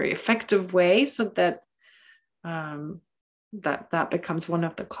very effective way, so that that becomes one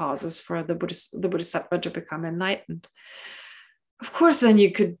of the causes for the Bodhisattva to become enlightened. Of course, then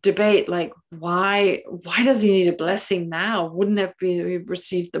you could debate, like, why does he need a blessing now? Wouldn't have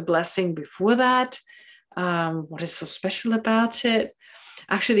received the blessing before that? What is so special about it?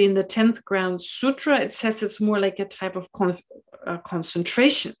 Actually, in the 10th ground sutra, it says it's more like a type of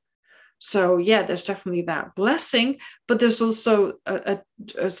concentration. So yeah, there's definitely that blessing, but there's also a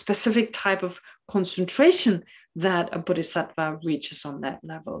specific type of concentration that a Bodhisattva reaches on that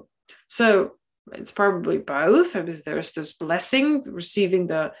level. So it's probably both. There's this blessing, receiving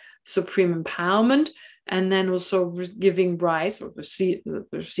the supreme empowerment, and then also giving rise or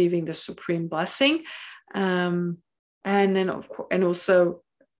receiving the supreme blessing. And then, of course, and also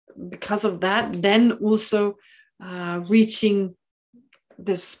because of that, then also reaching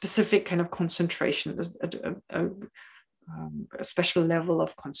this specific kind of concentration, a special level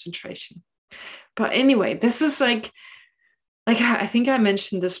of concentration. But anyway, this is like I think I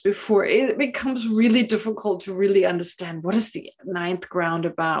mentioned this before. It becomes really difficult to really understand, what is the 9th ground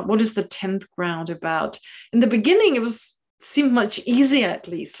about? What is the 10th ground about? In the beginning, it seemed much easier, at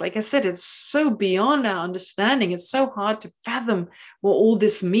least. Like I said, it's so beyond our understanding. It's so hard to fathom what all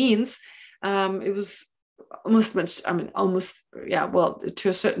this means. It was to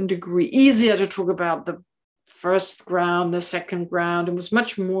a certain degree, easier to talk about the 1st ground, the 2nd ground. It was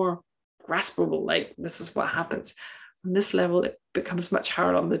much more graspable, like this is what happens. On this level, it becomes much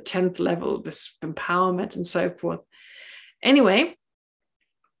harder on the 10th level, this empowerment and so forth. Anyway,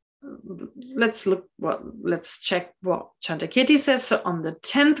 let's check what Chandrakirti says. So on the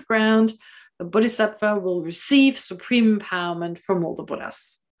 10th ground, the Bodhisattva will receive supreme empowerment from all the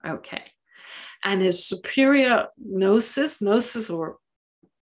Buddhas. Okay. And his superior gnosis, or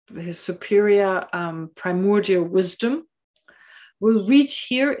his superior primordial wisdom will reach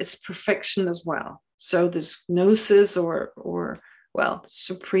here its perfection as well. So this gnosis or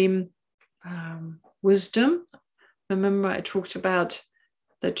supreme wisdom. Remember, I talked about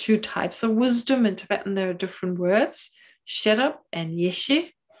the 2 types of wisdom. In Tibetan, there are different words, Sherab and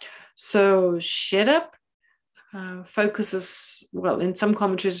Geshe. So Sherab focuses, in some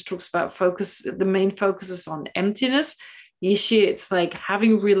commentaries it talks about the main focus is on emptiness. Geshe, it's like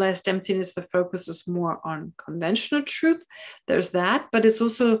having realized emptiness, the focus is more on conventional truth. There's that, but it's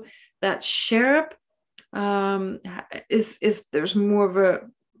also that Sherab there's more of a,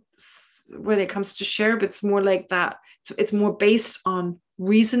 when it comes to Sherab, it's more like that. It's more based on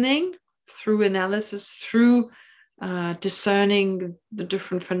reasoning through analysis, through discerning the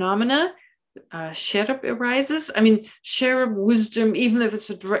different phenomena. Sherab arises. I mean, Sherab wisdom, even if it's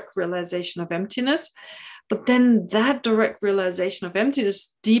a direct realization of emptiness, but then that direct realization of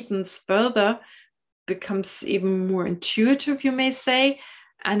emptiness deepens further, becomes even more intuitive, you may say,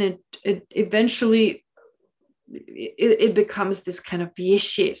 and it eventually it becomes this kind of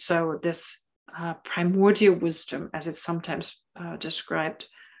Geshe, so this primordial wisdom, as it's sometimes described.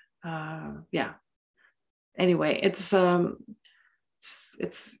 Anyway, it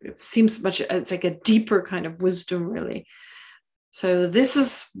seems much, it's like a deeper kind of wisdom, really. So this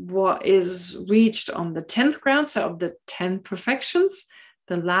is what is reached on the 10th ground. So of the 10 perfections,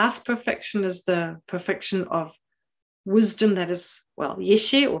 the last perfection is the perfection of wisdom, that is,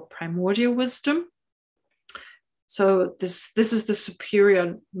 Geshe or primordial wisdom. So this is the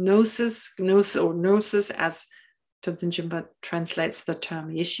superior gnosis as Tobten Jimpa translates the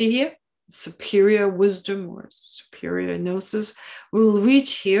term Geshe here. superior wisdom or superior gnosis will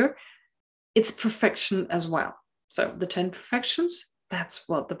reach here, it's perfection as well. So the 10 perfections, that's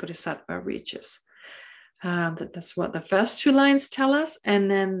what the Bodhisattva reaches. That's what the first 2 lines tell us.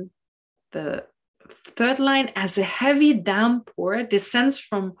 And then the third line, as a heavy downpour descends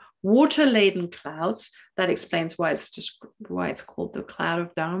from water-laden clouds. That explains why it's called the cloud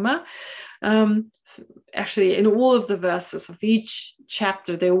of Dharma. Actually, in all of the verses of each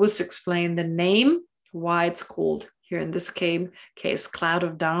chapter, they always explain the name, why it's called, here in this case, cloud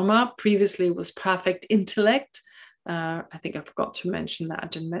of Dharma. Previously it was perfect intellect. I think I forgot to mention that. I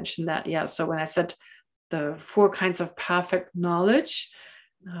didn't mention that. Yeah. So when I said the 4 kinds of perfect knowledge,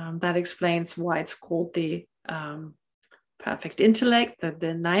 that explains why it's called the perfect intellect, the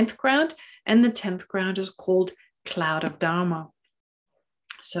 9th ground, and the 10th ground is called cloud of Dharma.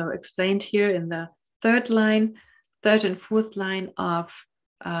 So explained here in the 3rd and 4th line of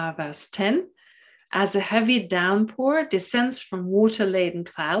verse 10. As a heavy downpour descends from water-laden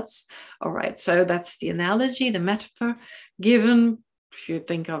clouds. All right, so that's the analogy, the metaphor given. If you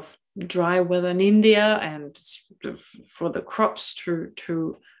think of dry weather in India and for the crops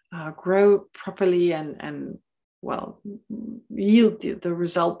to grow properly and well, yield the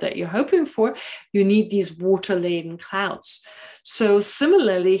result that you're hoping for, you need these water-laden clouds. So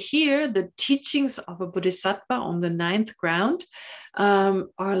similarly here, the teachings of a bodhisattva on the 9th ground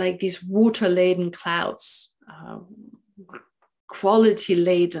are like these water-laden clouds,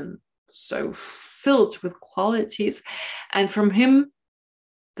 quality-laden, so filled with qualities. And from him,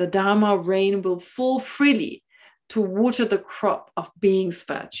 the Dharma rain will fall freely to water the crop of being's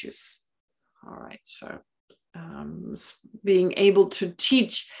virtues. All right, so being able to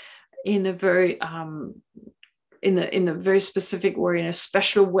teach in a very in a very specific or in a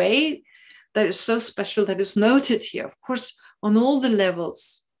special way that is so special that is noted here. Of course, on all the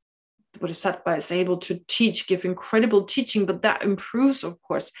levels, the Bodhisattva is able to teach, give incredible teaching, but that improves, of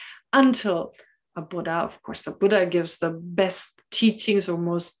course, until a Buddha. Of course, the Buddha gives the best teachings or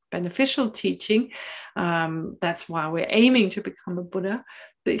most beneficial teaching. That's why we're aiming to become a Buddha.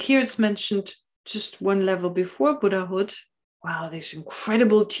 But here it's mentioned just one level before Buddhahood. Wow, these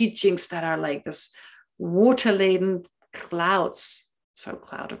incredible teachings that are like this water-laden clouds. So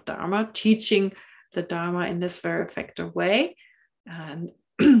cloud of Dharma, teaching the Dharma in this very effective way. And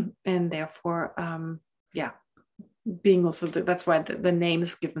therefore, being also, that's why the name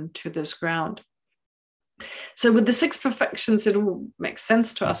is given to this ground. So with the 6 perfections, it all makes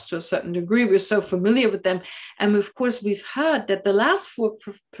sense to us to a certain degree. We're so familiar with them. And of course, we've heard that the last 4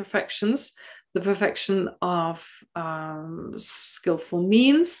 perfections, the perfection of skillful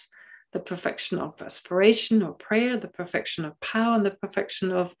means, the perfection of aspiration or prayer, the perfection of power, and the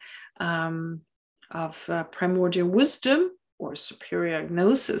perfection of primordial wisdom or superior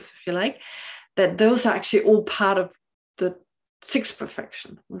gnosis, if you like, that those are actually all part of the 6th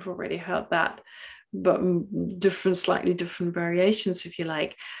perfection. We've already heard that, but slightly different variations, if you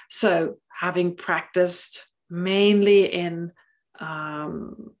like. So having practiced mainly in,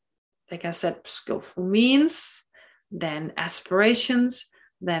 like I said, skillful means, then aspirations,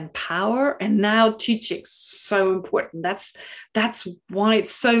 then power, and now teaching. So important. That's why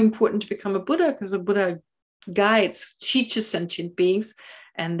it's so important to become a Buddha, because a Buddha guides, teaches sentient beings,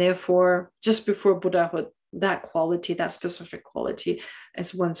 and therefore, just before Buddhahood, that quality, that specific quality,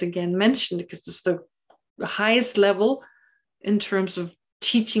 is once again mentioned, because it's the highest level in terms of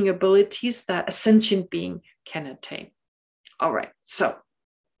teaching abilities that a sentient being can attain. All right, so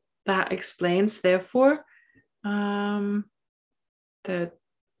that explains, therefore, the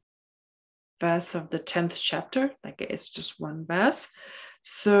verse of the 10th chapter. Like it's just one verse.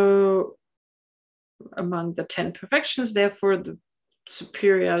 So among the 10 perfections, therefore, the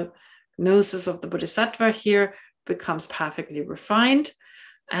superior gnosis of the Bodhisattva here becomes perfectly refined.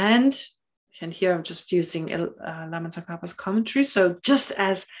 And here I'm just using Lama Tsongkhapa's commentary. So just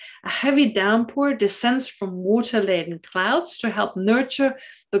as a heavy downpour descends from water-laden clouds to help nurture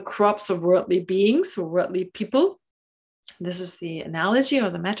the crops of worldly beings or worldly people, this is the analogy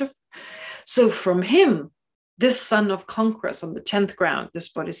or the metaphor. So from him, this son of conquerors on the 10th ground, this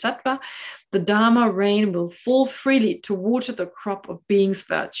Bodhisattva, the Dharma rain will fall freely to water the crop of being's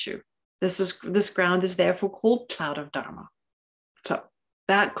virtue. This ground is therefore called cloud of Dharma. So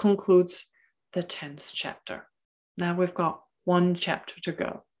that concludes the 10th chapter. Now we've got 1 chapter to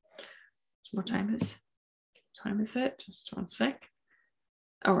go. What time is it? Just one sec.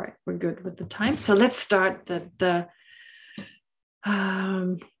 All right, we're good with the time. So let's start the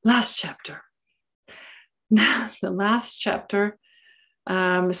last chapter. Now, the last chapter,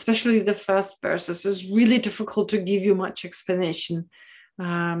 especially the first verses, is really difficult to give you much explanation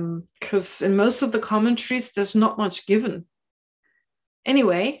because in most of the commentaries, there's not much given.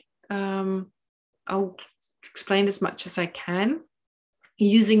 Anyway, I'll explain as much as I can,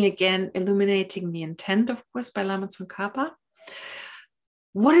 using again, illuminating the intent, of course, by Lama Tsongkhapa.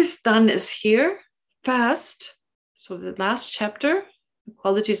 What is done is here, first, so the last chapter, the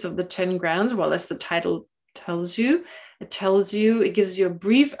qualities of the 10 grounds, well, as the title tells you, it gives you a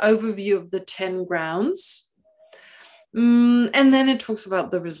brief overview of the 10 grounds. And then it talks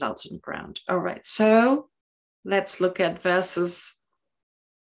about the resultant ground. All right, so let's look at verses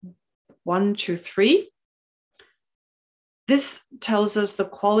 1 to 3. This tells us the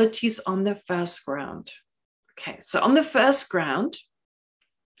qualities on the first ground. Okay, so on the first ground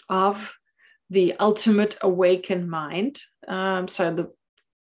of the ultimate awakened mind, as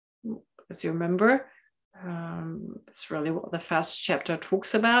you remember, it's really what the first chapter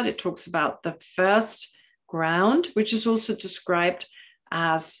talks about. It talks about the first ground, which is also described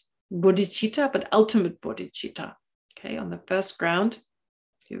as bodhicitta, but ultimate bodhicitta. Okay, on the first ground,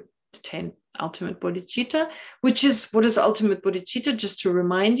 you attain ultimate bodhicitta, which is, what is ultimate bodhicitta? Just to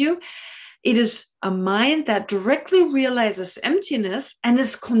remind you, it is a mind that directly realizes emptiness and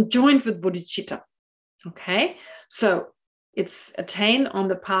is conjoined with bodhicitta. Okay, so it's attained on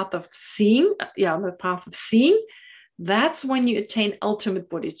the path of seeing. On the path of seeing. That's when you attain ultimate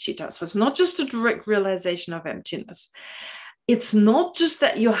bodhicitta. So it's not just a direct realization of emptiness. It's not just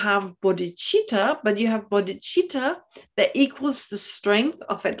that you have bodhicitta, but you have bodhicitta that equals the strength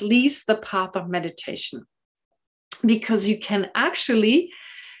of at least the path of meditation. Because you can actually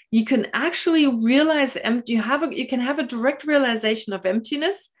realize you can have a direct realization of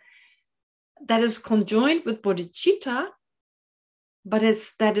emptiness that is conjoined with bodhicitta, but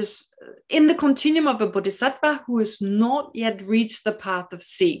that is in the continuum of a bodhisattva who has not yet reached the path of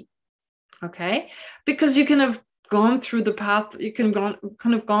seeing. Okay, because you can have gone through the path, you can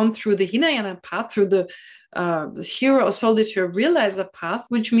have gone through the Hinayana path, through the hero or solitary realizer path,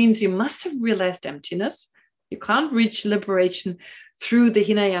 which means you must have realized emptiness. You can't reach liberation through the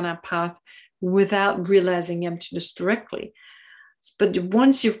Hinayana path without realizing emptiness directly. But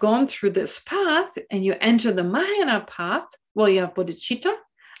once you've gone through this path and you enter the Mahayana path, well, you have bodhicitta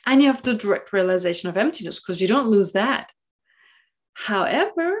and you have the direct realization of emptiness, because you don't lose that.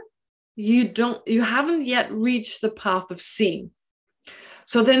 However, you haven't yet reached the path of seeing.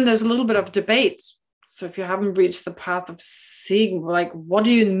 So then there's a little bit of debate. So if you haven't reached the path of seeing, like, what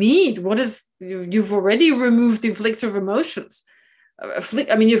do you need? You've already removed the afflictive emotions.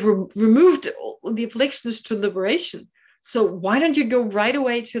 You've removed the afflictions to liberation. So why don't you go right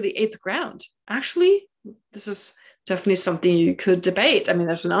away to the 8th ground? Actually, this is definitely something you could debate.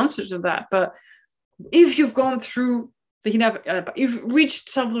 There's an answer to that. But if you've gone through you've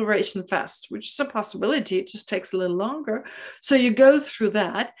reached self-liberation fast, which is a possibility, it just takes a little longer. So you go through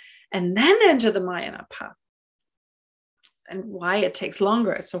that and then enter the Mahayana path. And why it takes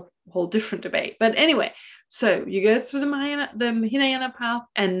longer, it's a whole different debate. But anyway, so you go through the Hinayana path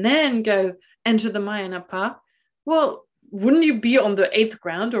and then go enter the Mahayana path. Well, wouldn't you be on the 8th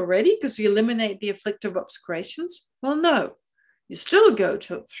ground already because you eliminate the afflictive obscurations? Well, no. You still go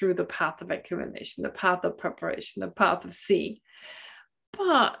through the path of accumulation, the path of preparation, the path of seeing.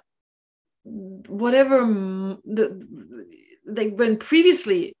 But whatever, when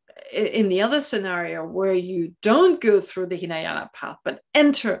previously in the other scenario where you don't go through the Hinayana path, but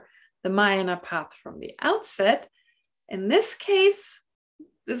enter the Mahayana path from the outset, in this case,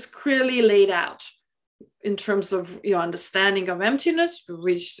 it's clearly laid out in terms of your understanding of emptiness.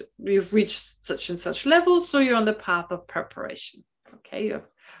 You've reached such and such levels, so you're on the path of preparation. Okay,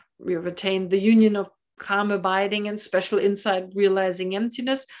 you've attained the union of calm abiding and special insight realizing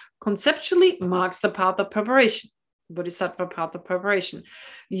emptiness. Conceptually marks the path of preparation, bodhisattva path of preparation.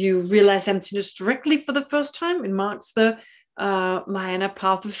 You realize emptiness directly for the first time, it marks the Mahayana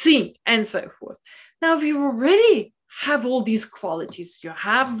path of seeing, and so forth. Now, if you already have all these qualities, you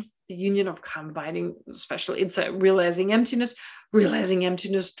have the union of calm abiding, special insight, realizing emptiness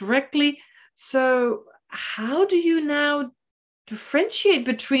directly. So how do you now differentiate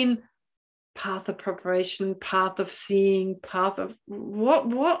between path of preparation, path of seeing, path of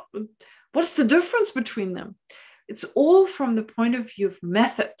what's the difference between them? It's all from the point of view of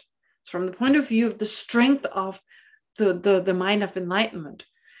method. It's from the point of view of the strength of the mind of enlightenment.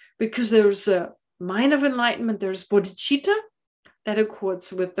 Because there's a mind of enlightenment, there's bodhicitta, that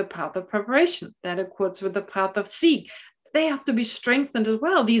accords with the path of preparation, that accords with the path of seeing. They have to be strengthened as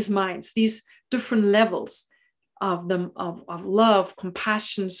well, these minds, these different levels of them, of love,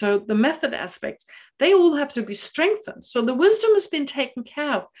 compassion. So the method aspects, they all have to be strengthened. So the wisdom has been taken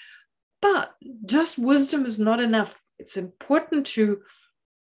care of, but just wisdom is not enough. It's important to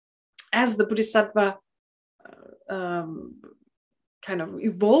as the Bodhisattva kind of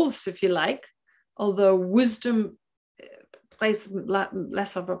evolves, if you like, although wisdom plays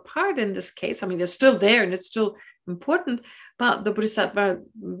less of a part in this case. I mean, it's still there and it's still important, but the Bodhisattva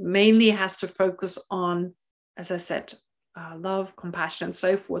mainly has to focus on, as I said, love, compassion, and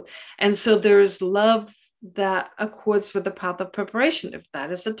so forth. And so there's love that accords with the path of preparation. If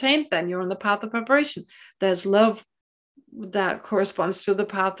that is attained, then you're on the path of preparation. There's love that corresponds to the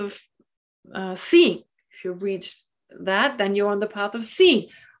path of seeing. If you reach that, then you're on the path of seeing.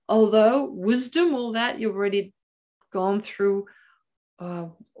 Although wisdom, all that you've already gone through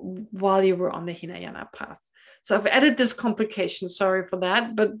while you were on the Hinayana path. So I've added this complication, sorry for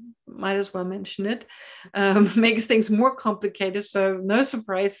that, but might as well mention it. Makes things more complicated. So no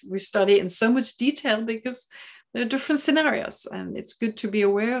surprise, we study in so much detail because there are different scenarios and it's good to be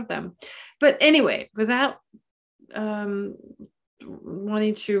aware of them. But anyway, without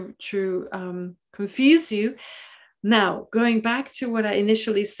wanting to confuse you, now going back to what I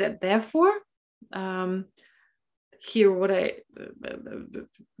initially said, therefore, here what I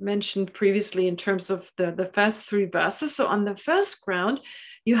mentioned previously in terms of the first three verses. So on the first ground,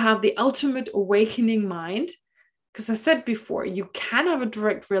 you have the ultimate awakening mind, because I said before, you can have a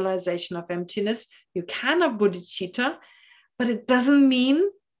direct realization of emptiness, you can have bodhicitta, but it doesn't mean,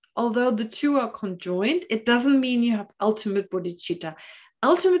 although the two are conjoined, it doesn't mean you have ultimate bodhicitta.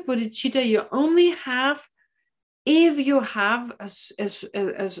 Ultimate bodhicitta you only have if you have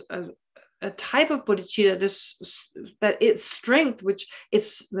a type of bodhicitta that its strength, which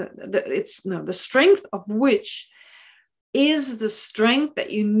the strength of which is the strength that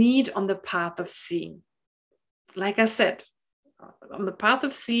you need on the path of seeing. Like I said, on the path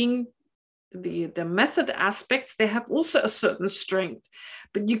of seeing, the method aspects, they have also a certain strength,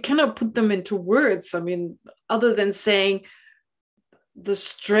 but you cannot put them into words. I mean, other than saying the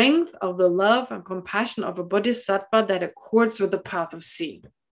strength of the love and compassion of a bodhisattva that accords with the path of seeing.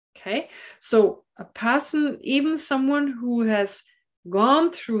 Okay, so a person, even someone who has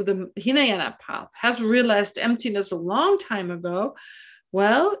gone through the Hinayana path, has realized emptiness a long time ago,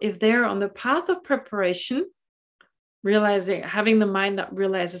 well, if they're on the path of preparation, having the mind that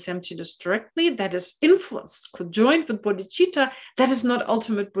realizes emptiness directly, that is influenced, conjoined with bodhicitta, that is not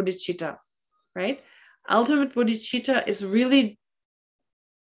ultimate bodhicitta, right? Ultimate bodhicitta is really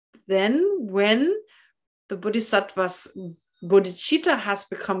then when the bodhisattva's bodhicitta has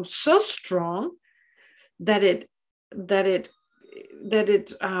become so strong that it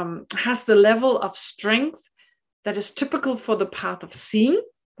has the level of strength that is typical for the path of seeing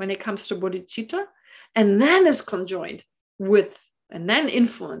when it comes to bodhicitta, and then is conjoined with and then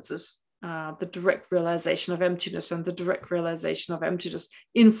influences the direct realization of emptiness, and the direct realization of emptiness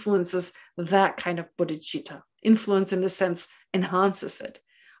influences that kind of bodhicitta. Influence in the sense enhances it.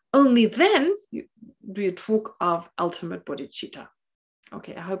 Only then do you talk of ultimate bodhicitta.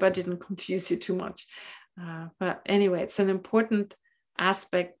 Okay, I hope I didn't confuse you too much. But anyway, it's an important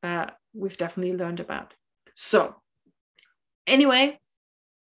aspect that we've definitely learned about. So anyway,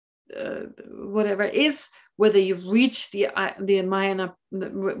 whatever it is, whether you've reached the Mahayana,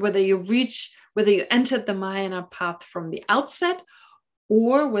 whether you entered the Mahayana path from the outset,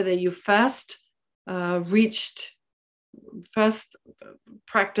 or whether you first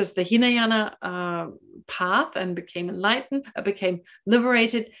practiced the Hinayana path and became enlightened, became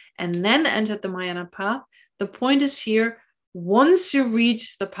liberated, and then entered the Mahayana path. The point is here, once you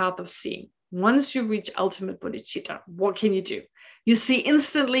reach the path of seeing, once you reach ultimate bodhicitta, what can you do? You see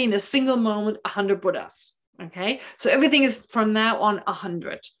instantly in a single moment 100 Buddhas. Okay, so everything is from now on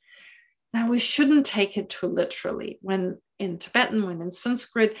 100. Now we shouldn't take it too literally. When in Tibetan, when in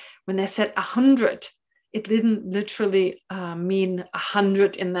Sanskrit, when they said 100, it didn't literally mean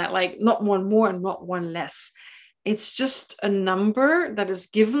 100 in that, like not one more and not one less. It's just a number that is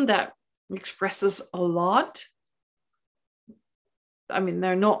given that expresses a lot. I mean,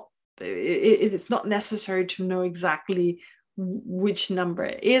 it's not necessary to know exactly which number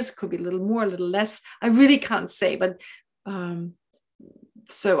it is. Could be a little more, a little less. I really can't say, but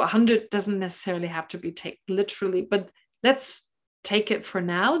so 100 doesn't necessarily have to be taken literally, but let's take it for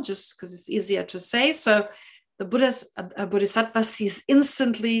now, just because it's easier to say. So the bodhisattva sees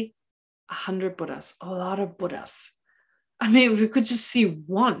instantly 100 Buddhas, a lot of Buddhas. I mean, if you could just see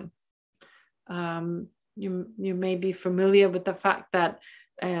one, you may be familiar with the fact that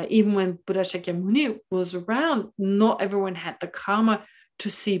even when Buddha Shakyamuni was around, not everyone had the karma to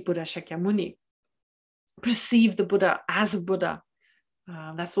see Buddha Shakyamuni, perceive the Buddha as a Buddha.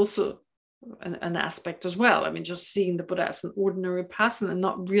 That's also an aspect as well. I mean, just seeing the Buddha as an ordinary person and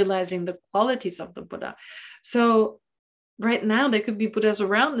not realizing the qualities of the Buddha. So right now there could be Buddhas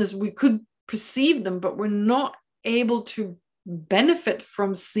around us. We could perceive them, but we're not able to benefit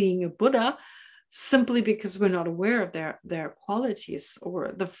from seeing a Buddha simply because we're not aware of their qualities,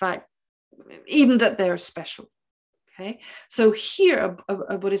 or the fact even that they're special. Okay, so here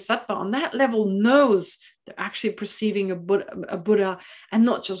a bodhisattva on that level knows they're actually perceiving a Buddha, and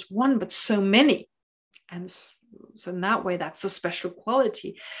not just one, but so many. And so in that way, that's a special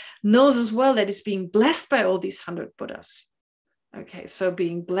quality. Knows as well that it's being blessed by all these 100 Buddhas. Okay, so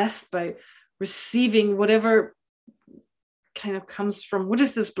being blessed by receiving whatever kind of comes from, what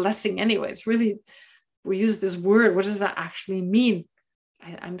is this blessing anyways? Really, we use this word, what does that actually mean?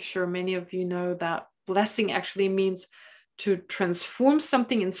 I'm sure many of you know that blessing actually means to transform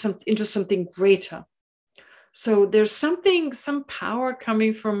something into something greater. So there's some power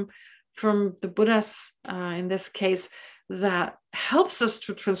coming from the Buddhas, in this case, that helps us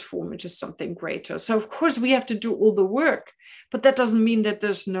to transform into something greater. So of course we have to do all the work, but that doesn't mean that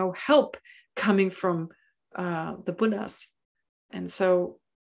there's no help coming from the Buddhas. And so,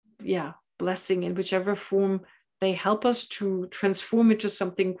 yeah, blessing in whichever form they help us to transform into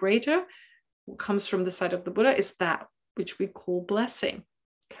something greater, what comes from the side of the Buddha is that which we call blessing.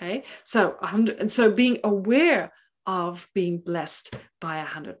 Okay, so being aware of being blessed by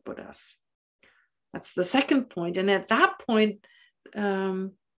 100 Buddhas. That's the second point. And at that point,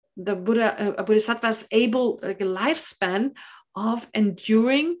 the Buddha, a Bodhisattva is able, like a lifespan of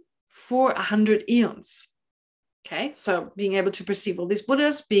enduring for 100 eons. Okay, so being able to perceive all these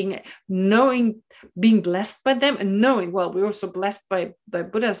Buddhas, being blessed by them, and knowing, well, we're also blessed by the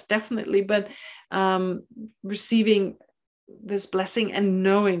Buddhas, definitely, but receiving this blessing and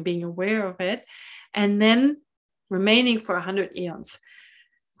knowing, being aware of it, and then remaining for 100 eons.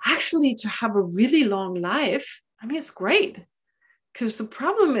 Actually, to have a really long life, I mean, it's great, because the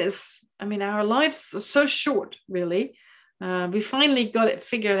problem is, I mean, our lives are so short, really. We finally got it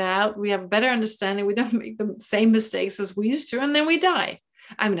figured out. We have a better understanding. We don't make the same mistakes as we used to, and then we die.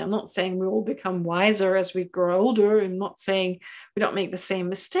 I mean, I'm not saying we all become wiser as we grow older. I'm not saying we don't make the same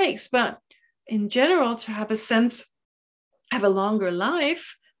mistakes, but in general, to have a sense, have a longer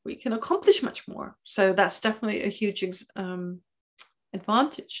life, we can accomplish much more. So that's definitely a huge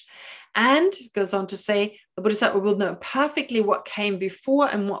advantage. And it goes on to say, the Bodhisattva will know perfectly what came before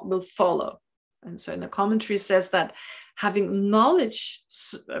and what will follow. And so in the commentary says that having knowledge,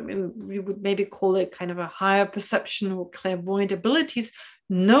 I mean, we would maybe call it kind of a higher perception or clairvoyant abilities,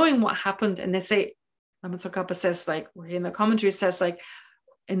 knowing what happened. And they say, Lama Tsongkhapa says, like, in the commentary says, like,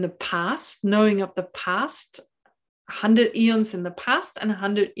 in the past, knowing of the past, 100 eons in the past and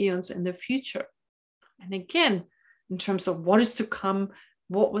 100 eons in the future. And again, in terms of what is to come,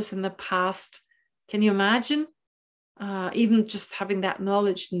 what was in the past, can you imagine? Even just having that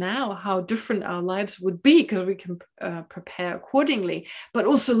knowledge now, how different our lives would be, because we can prepare accordingly, but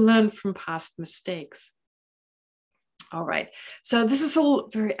also learn from past mistakes. All right, so this is all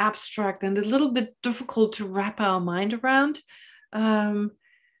very abstract and a little bit difficult to wrap our mind around.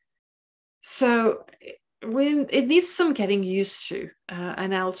 So it needs some getting used to,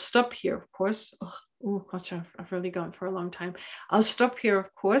 and I'll stop here, of course. Oh gosh, I've really gone for a long time. I'll stop here,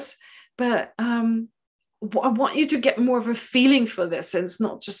 of course, but I want you to get more of a feeling for this, and it's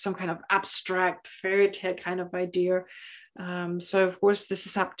not just some kind of abstract fairy tale kind of idea. So of course, this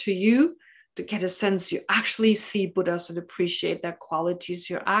is up to you to get a sense you actually see Buddhas and appreciate their qualities.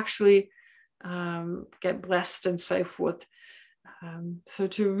 You actually get blessed and so forth. So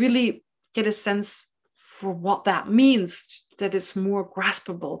to really get a sense for what that means, that it's more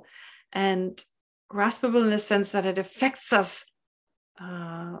graspable, and graspable in the sense that it affects us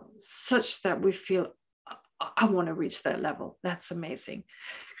such that we feel, I want to reach that level. That's amazing.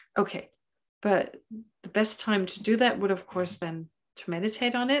 Okay, but the best time to do that would, of course, then to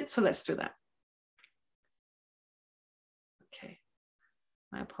meditate on it. So let's do that. Okay,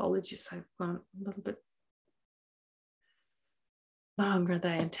 my apologies. I've gone a little bit longer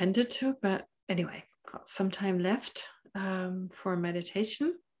than I intended to, but anyway, got some time left for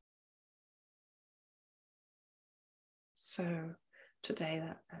meditation. So today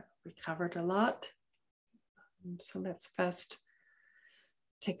we covered a lot. So let's first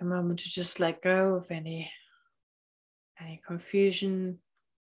take a moment to just let go of any confusion,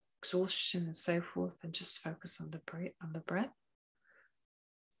 exhaustion, and so forth, and just focus on the breath.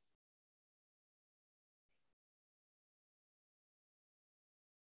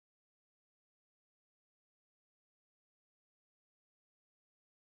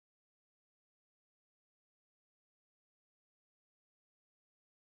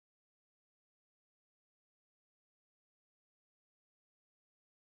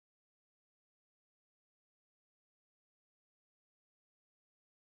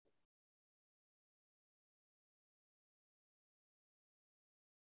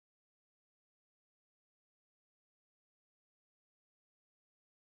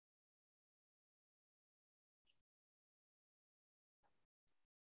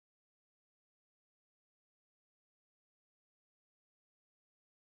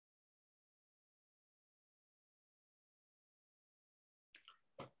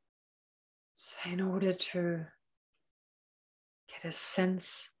 So in order to get a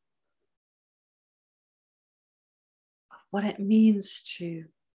sense of what it means to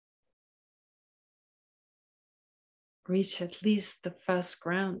reach at least the first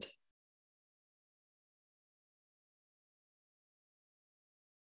ground,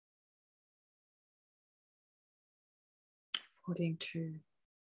 according to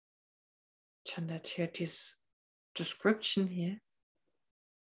Chandratirti's description here,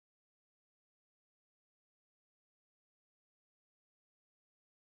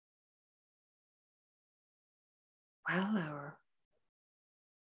 well, our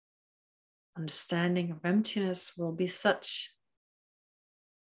understanding of emptiness will be such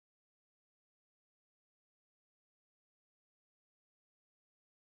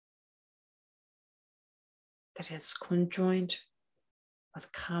that it's conjoined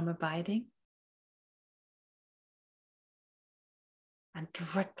with calm abiding and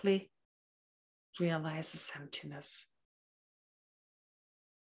directly realizes emptiness.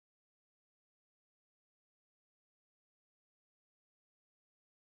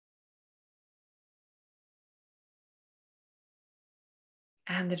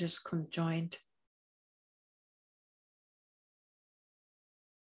 And it is conjoined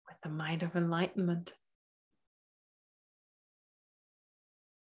with the mind of enlightenment.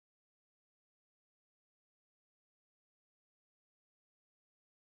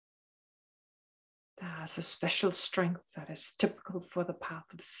 That has a special strength that is typical for the path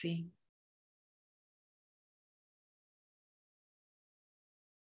of seeing.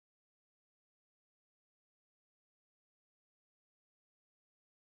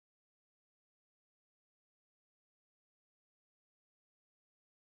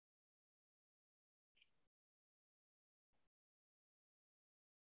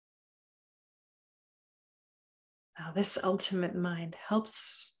 Now, this ultimate mind helps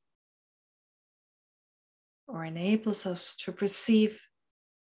us or enables us to perceive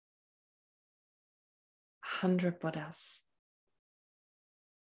 100 Buddhas.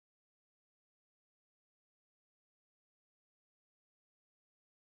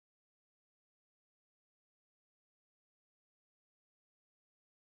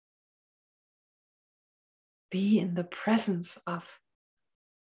 Be in the presence of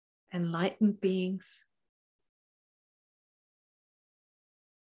enlightened beings,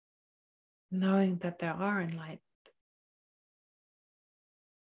 knowing that there are enlightened.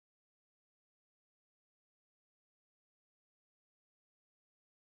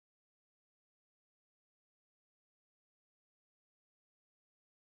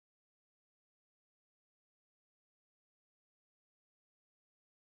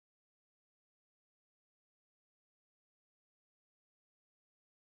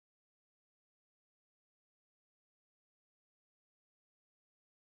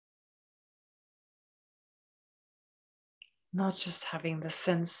 Not just having the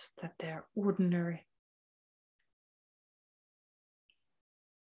sense that they're ordinary,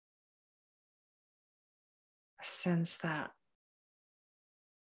 a sense that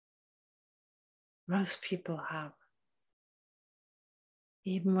most people have,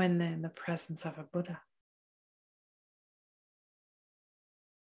 even when they're in the presence of a Buddha.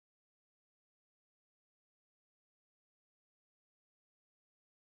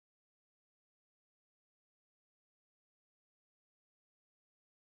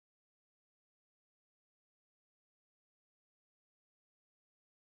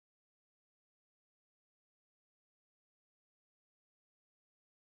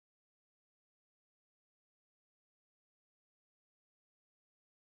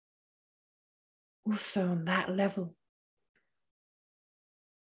 Also, on that level,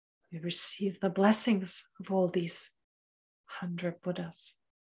 we receive the blessings of all these 100 Buddhas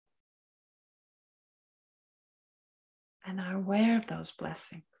and are aware of those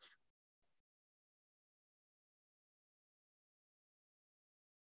blessings.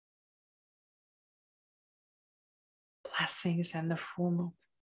 Blessings in the form of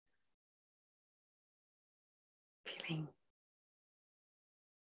feeling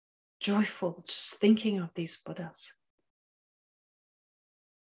joyful just thinking of these Buddhas.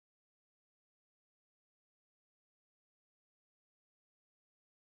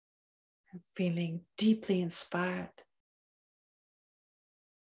 And feeling deeply inspired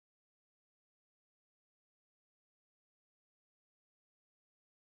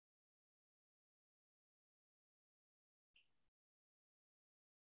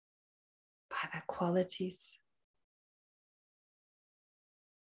by their qualities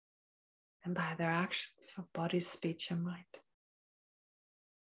and by their actions of body, speech, and mind.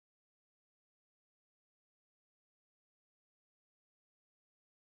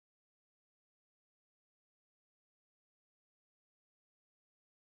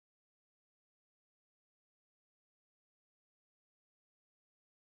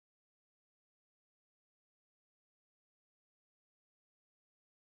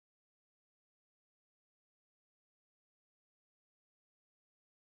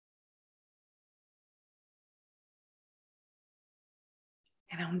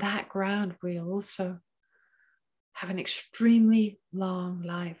 And on that ground, we'll also have an extremely long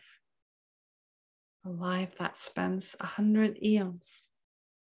life, a life that spans 100 eons.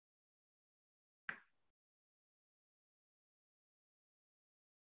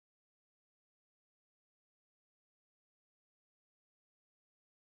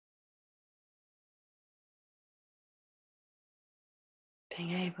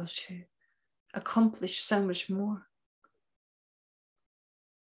 Being able to accomplish so much more.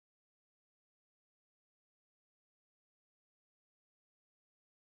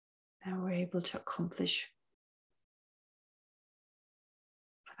 And we're able to accomplish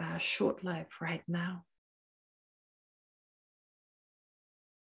with our short life right now.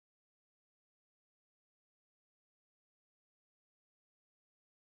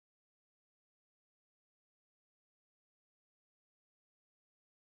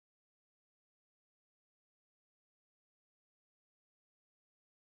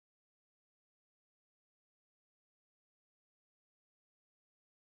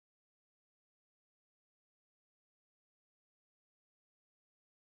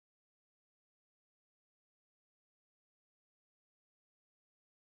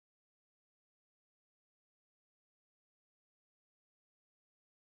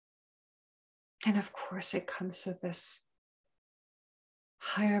 And of course, it comes with this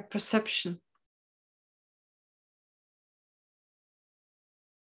higher perception.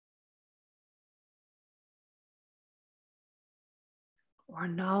 Or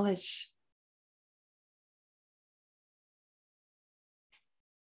knowledge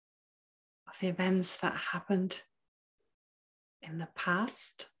of events that happened in the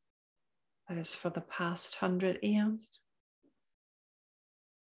past, that is for the past 100 eons.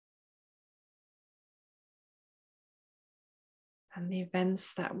 And the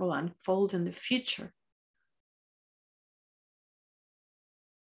events that will unfold in the future.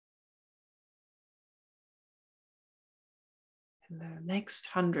 In the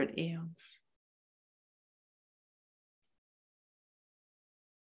next 100 eons.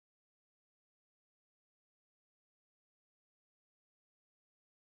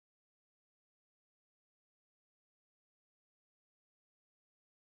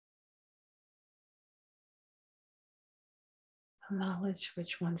 A knowledge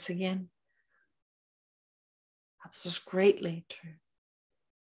which once again helps us greatly to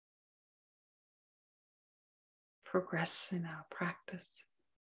progress in our practice.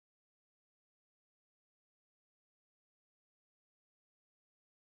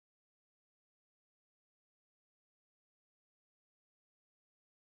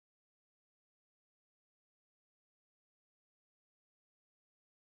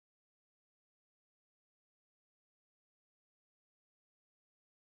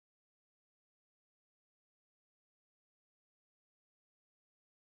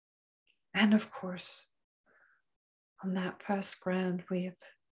 And of course, on that first ground, we have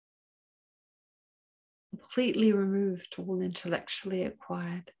completely removed all intellectually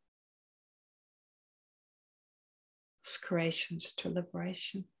acquired creations to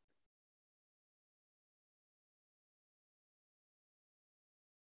liberation.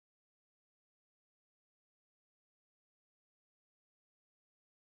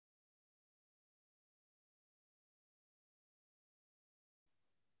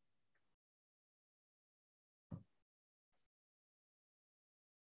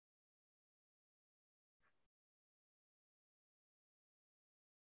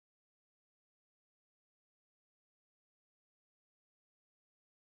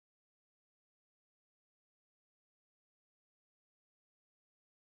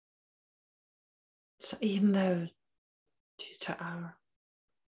 So even though due to our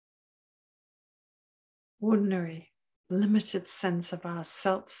ordinary, limited sense of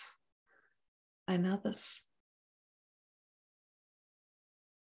ourselves and others,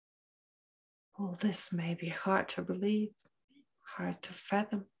 all this may be hard to believe, hard to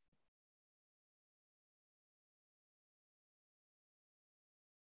fathom.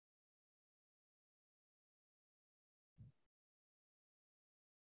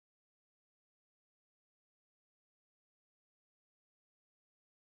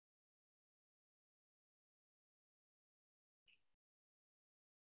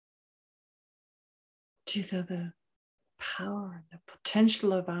 Due to the power and the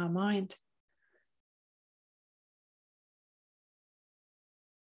potential of our mind,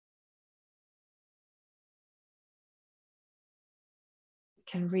 we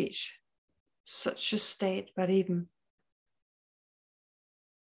can reach such a state, but even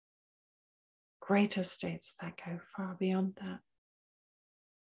greater states that go far beyond that.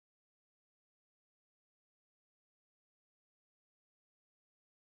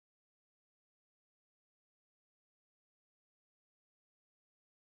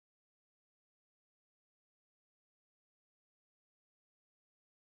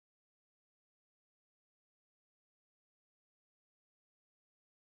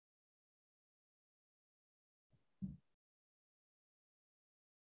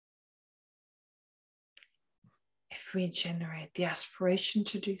 if we generate the aspiration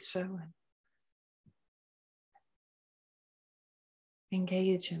to do so and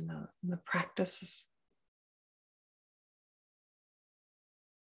engage in the practices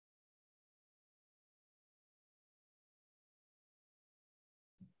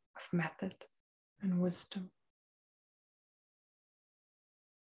of method and wisdom.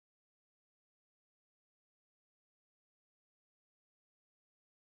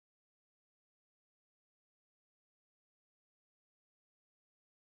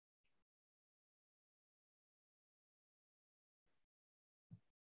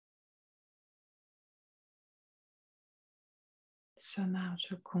 So now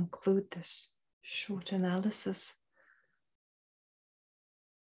to conclude this short analysis,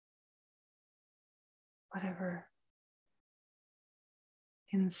 whatever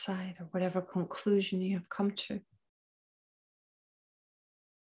insight or whatever conclusion you have come to,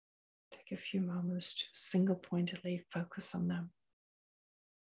 take a few moments to single-pointedly focus on them.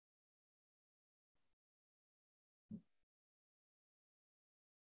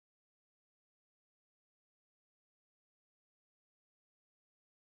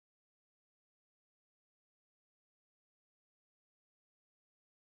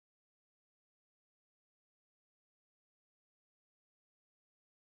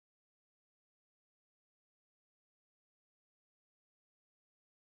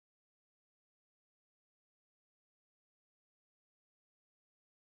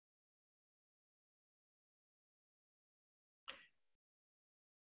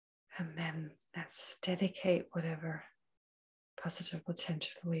 And then let's dedicate whatever positive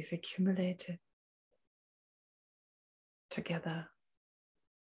potential we've accumulated together,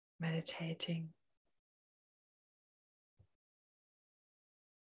 meditating,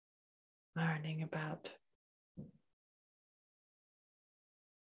 learning about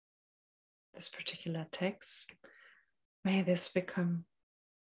this particular text. May this become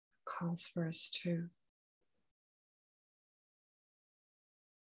a cause for us to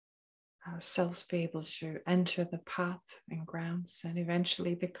ourselves be able to enter the path and grounds and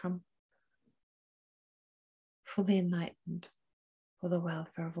eventually become fully enlightened for the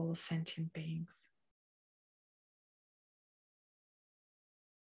welfare of all sentient beings.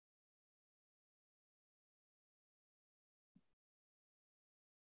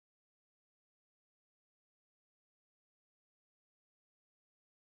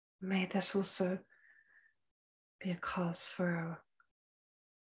 May this also be a cause for our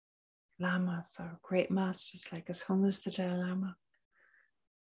lamas, our great masters like His Holiness the Dalai Lama,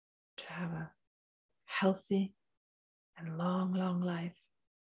 to have a healthy and long, long life,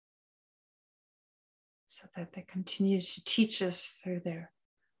 so that they continue to teach us through their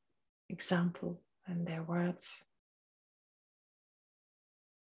example and their words.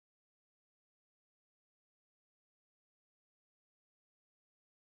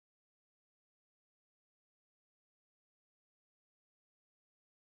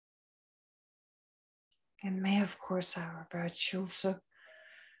 And may, of course, our virtue also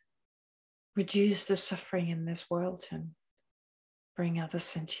reduce the suffering in this world and bring other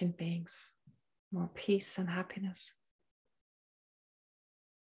sentient beings more peace and happiness.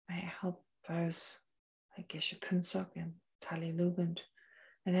 May it help those like Geshe and Tali Luband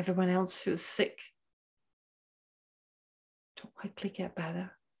and everyone else who's sick to quickly get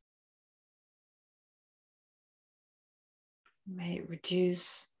better. May it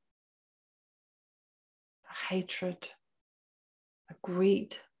reduce the hatred, the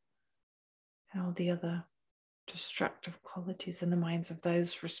greed, and all the other destructive qualities in the minds of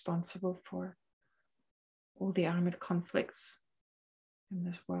those responsible for all the armored conflicts in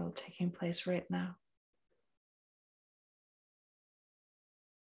this world taking place right now.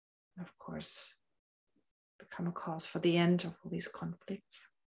 And of course, become a cause for the end of all these conflicts.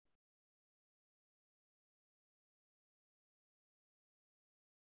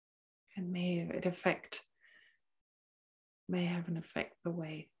 And may have an effect the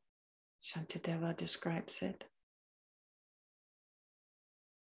way Shantideva describes it.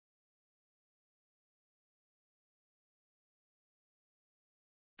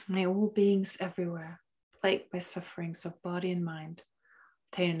 May all beings everywhere, plagued by sufferings of body and mind,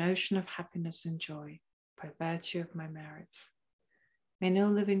 obtain an ocean of happiness and joy by virtue of my merits. May no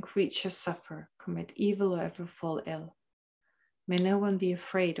living creature suffer, commit evil, or ever fall ill. May no one be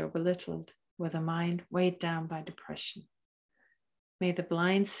afraid or belittled with a mind weighed down by depression. May the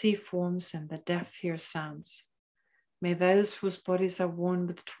blind see forms and the deaf hear sounds. May those whose bodies are worn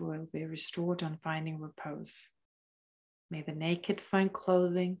with toil be restored on finding repose. May the naked find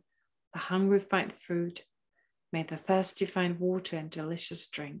clothing, the hungry find food. May the thirsty find water and delicious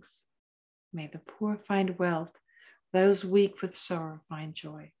drinks. May the poor find wealth, Those weak with sorrow find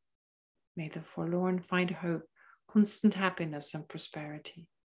joy. May the forlorn find hope, constant happiness and prosperity.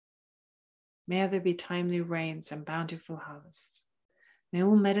 May there be timely rains and bountiful harvests. May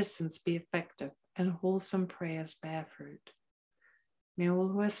all medicines be effective and wholesome prayers bear fruit. May all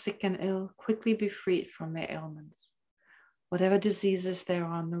who are sick and ill quickly be freed from their ailments. Whatever diseases there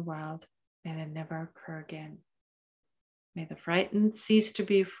are in the world, may they never occur again. May the frightened cease to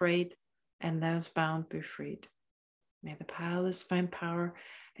be afraid, and those bound be freed. May the powerless find power,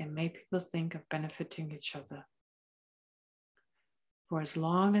 and may people think of benefiting each other. For as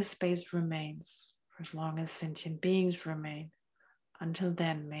long as space remains, for as long as sentient beings remain, until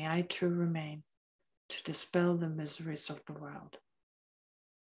then may I too remain to dispel the miseries of the world.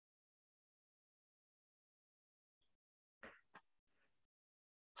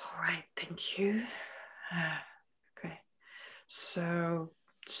 All right, thank you. Okay, so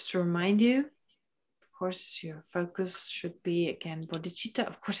just to remind you, of course, your focus should be, again, bodhicitta.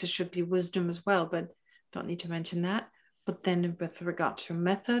 Of course, it should be wisdom as well, but don't need to mention that. But then with regard to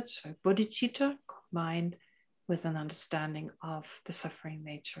method, so bodhicitta combined with an understanding of the suffering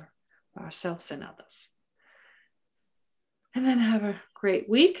nature for ourselves and others. And then have a great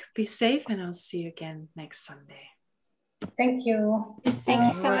week. Be safe, and I'll see you again next Sunday. Thank you. Thank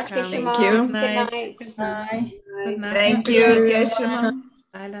you so much, Geshe. Thank you. Good night. Bye. Good night. Thank you, Geshe.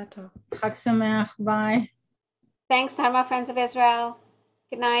 Bye, Lato. חג שמח. Bye. Thanks, Dharma Friends of Israel.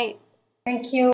 Good night. Thank you.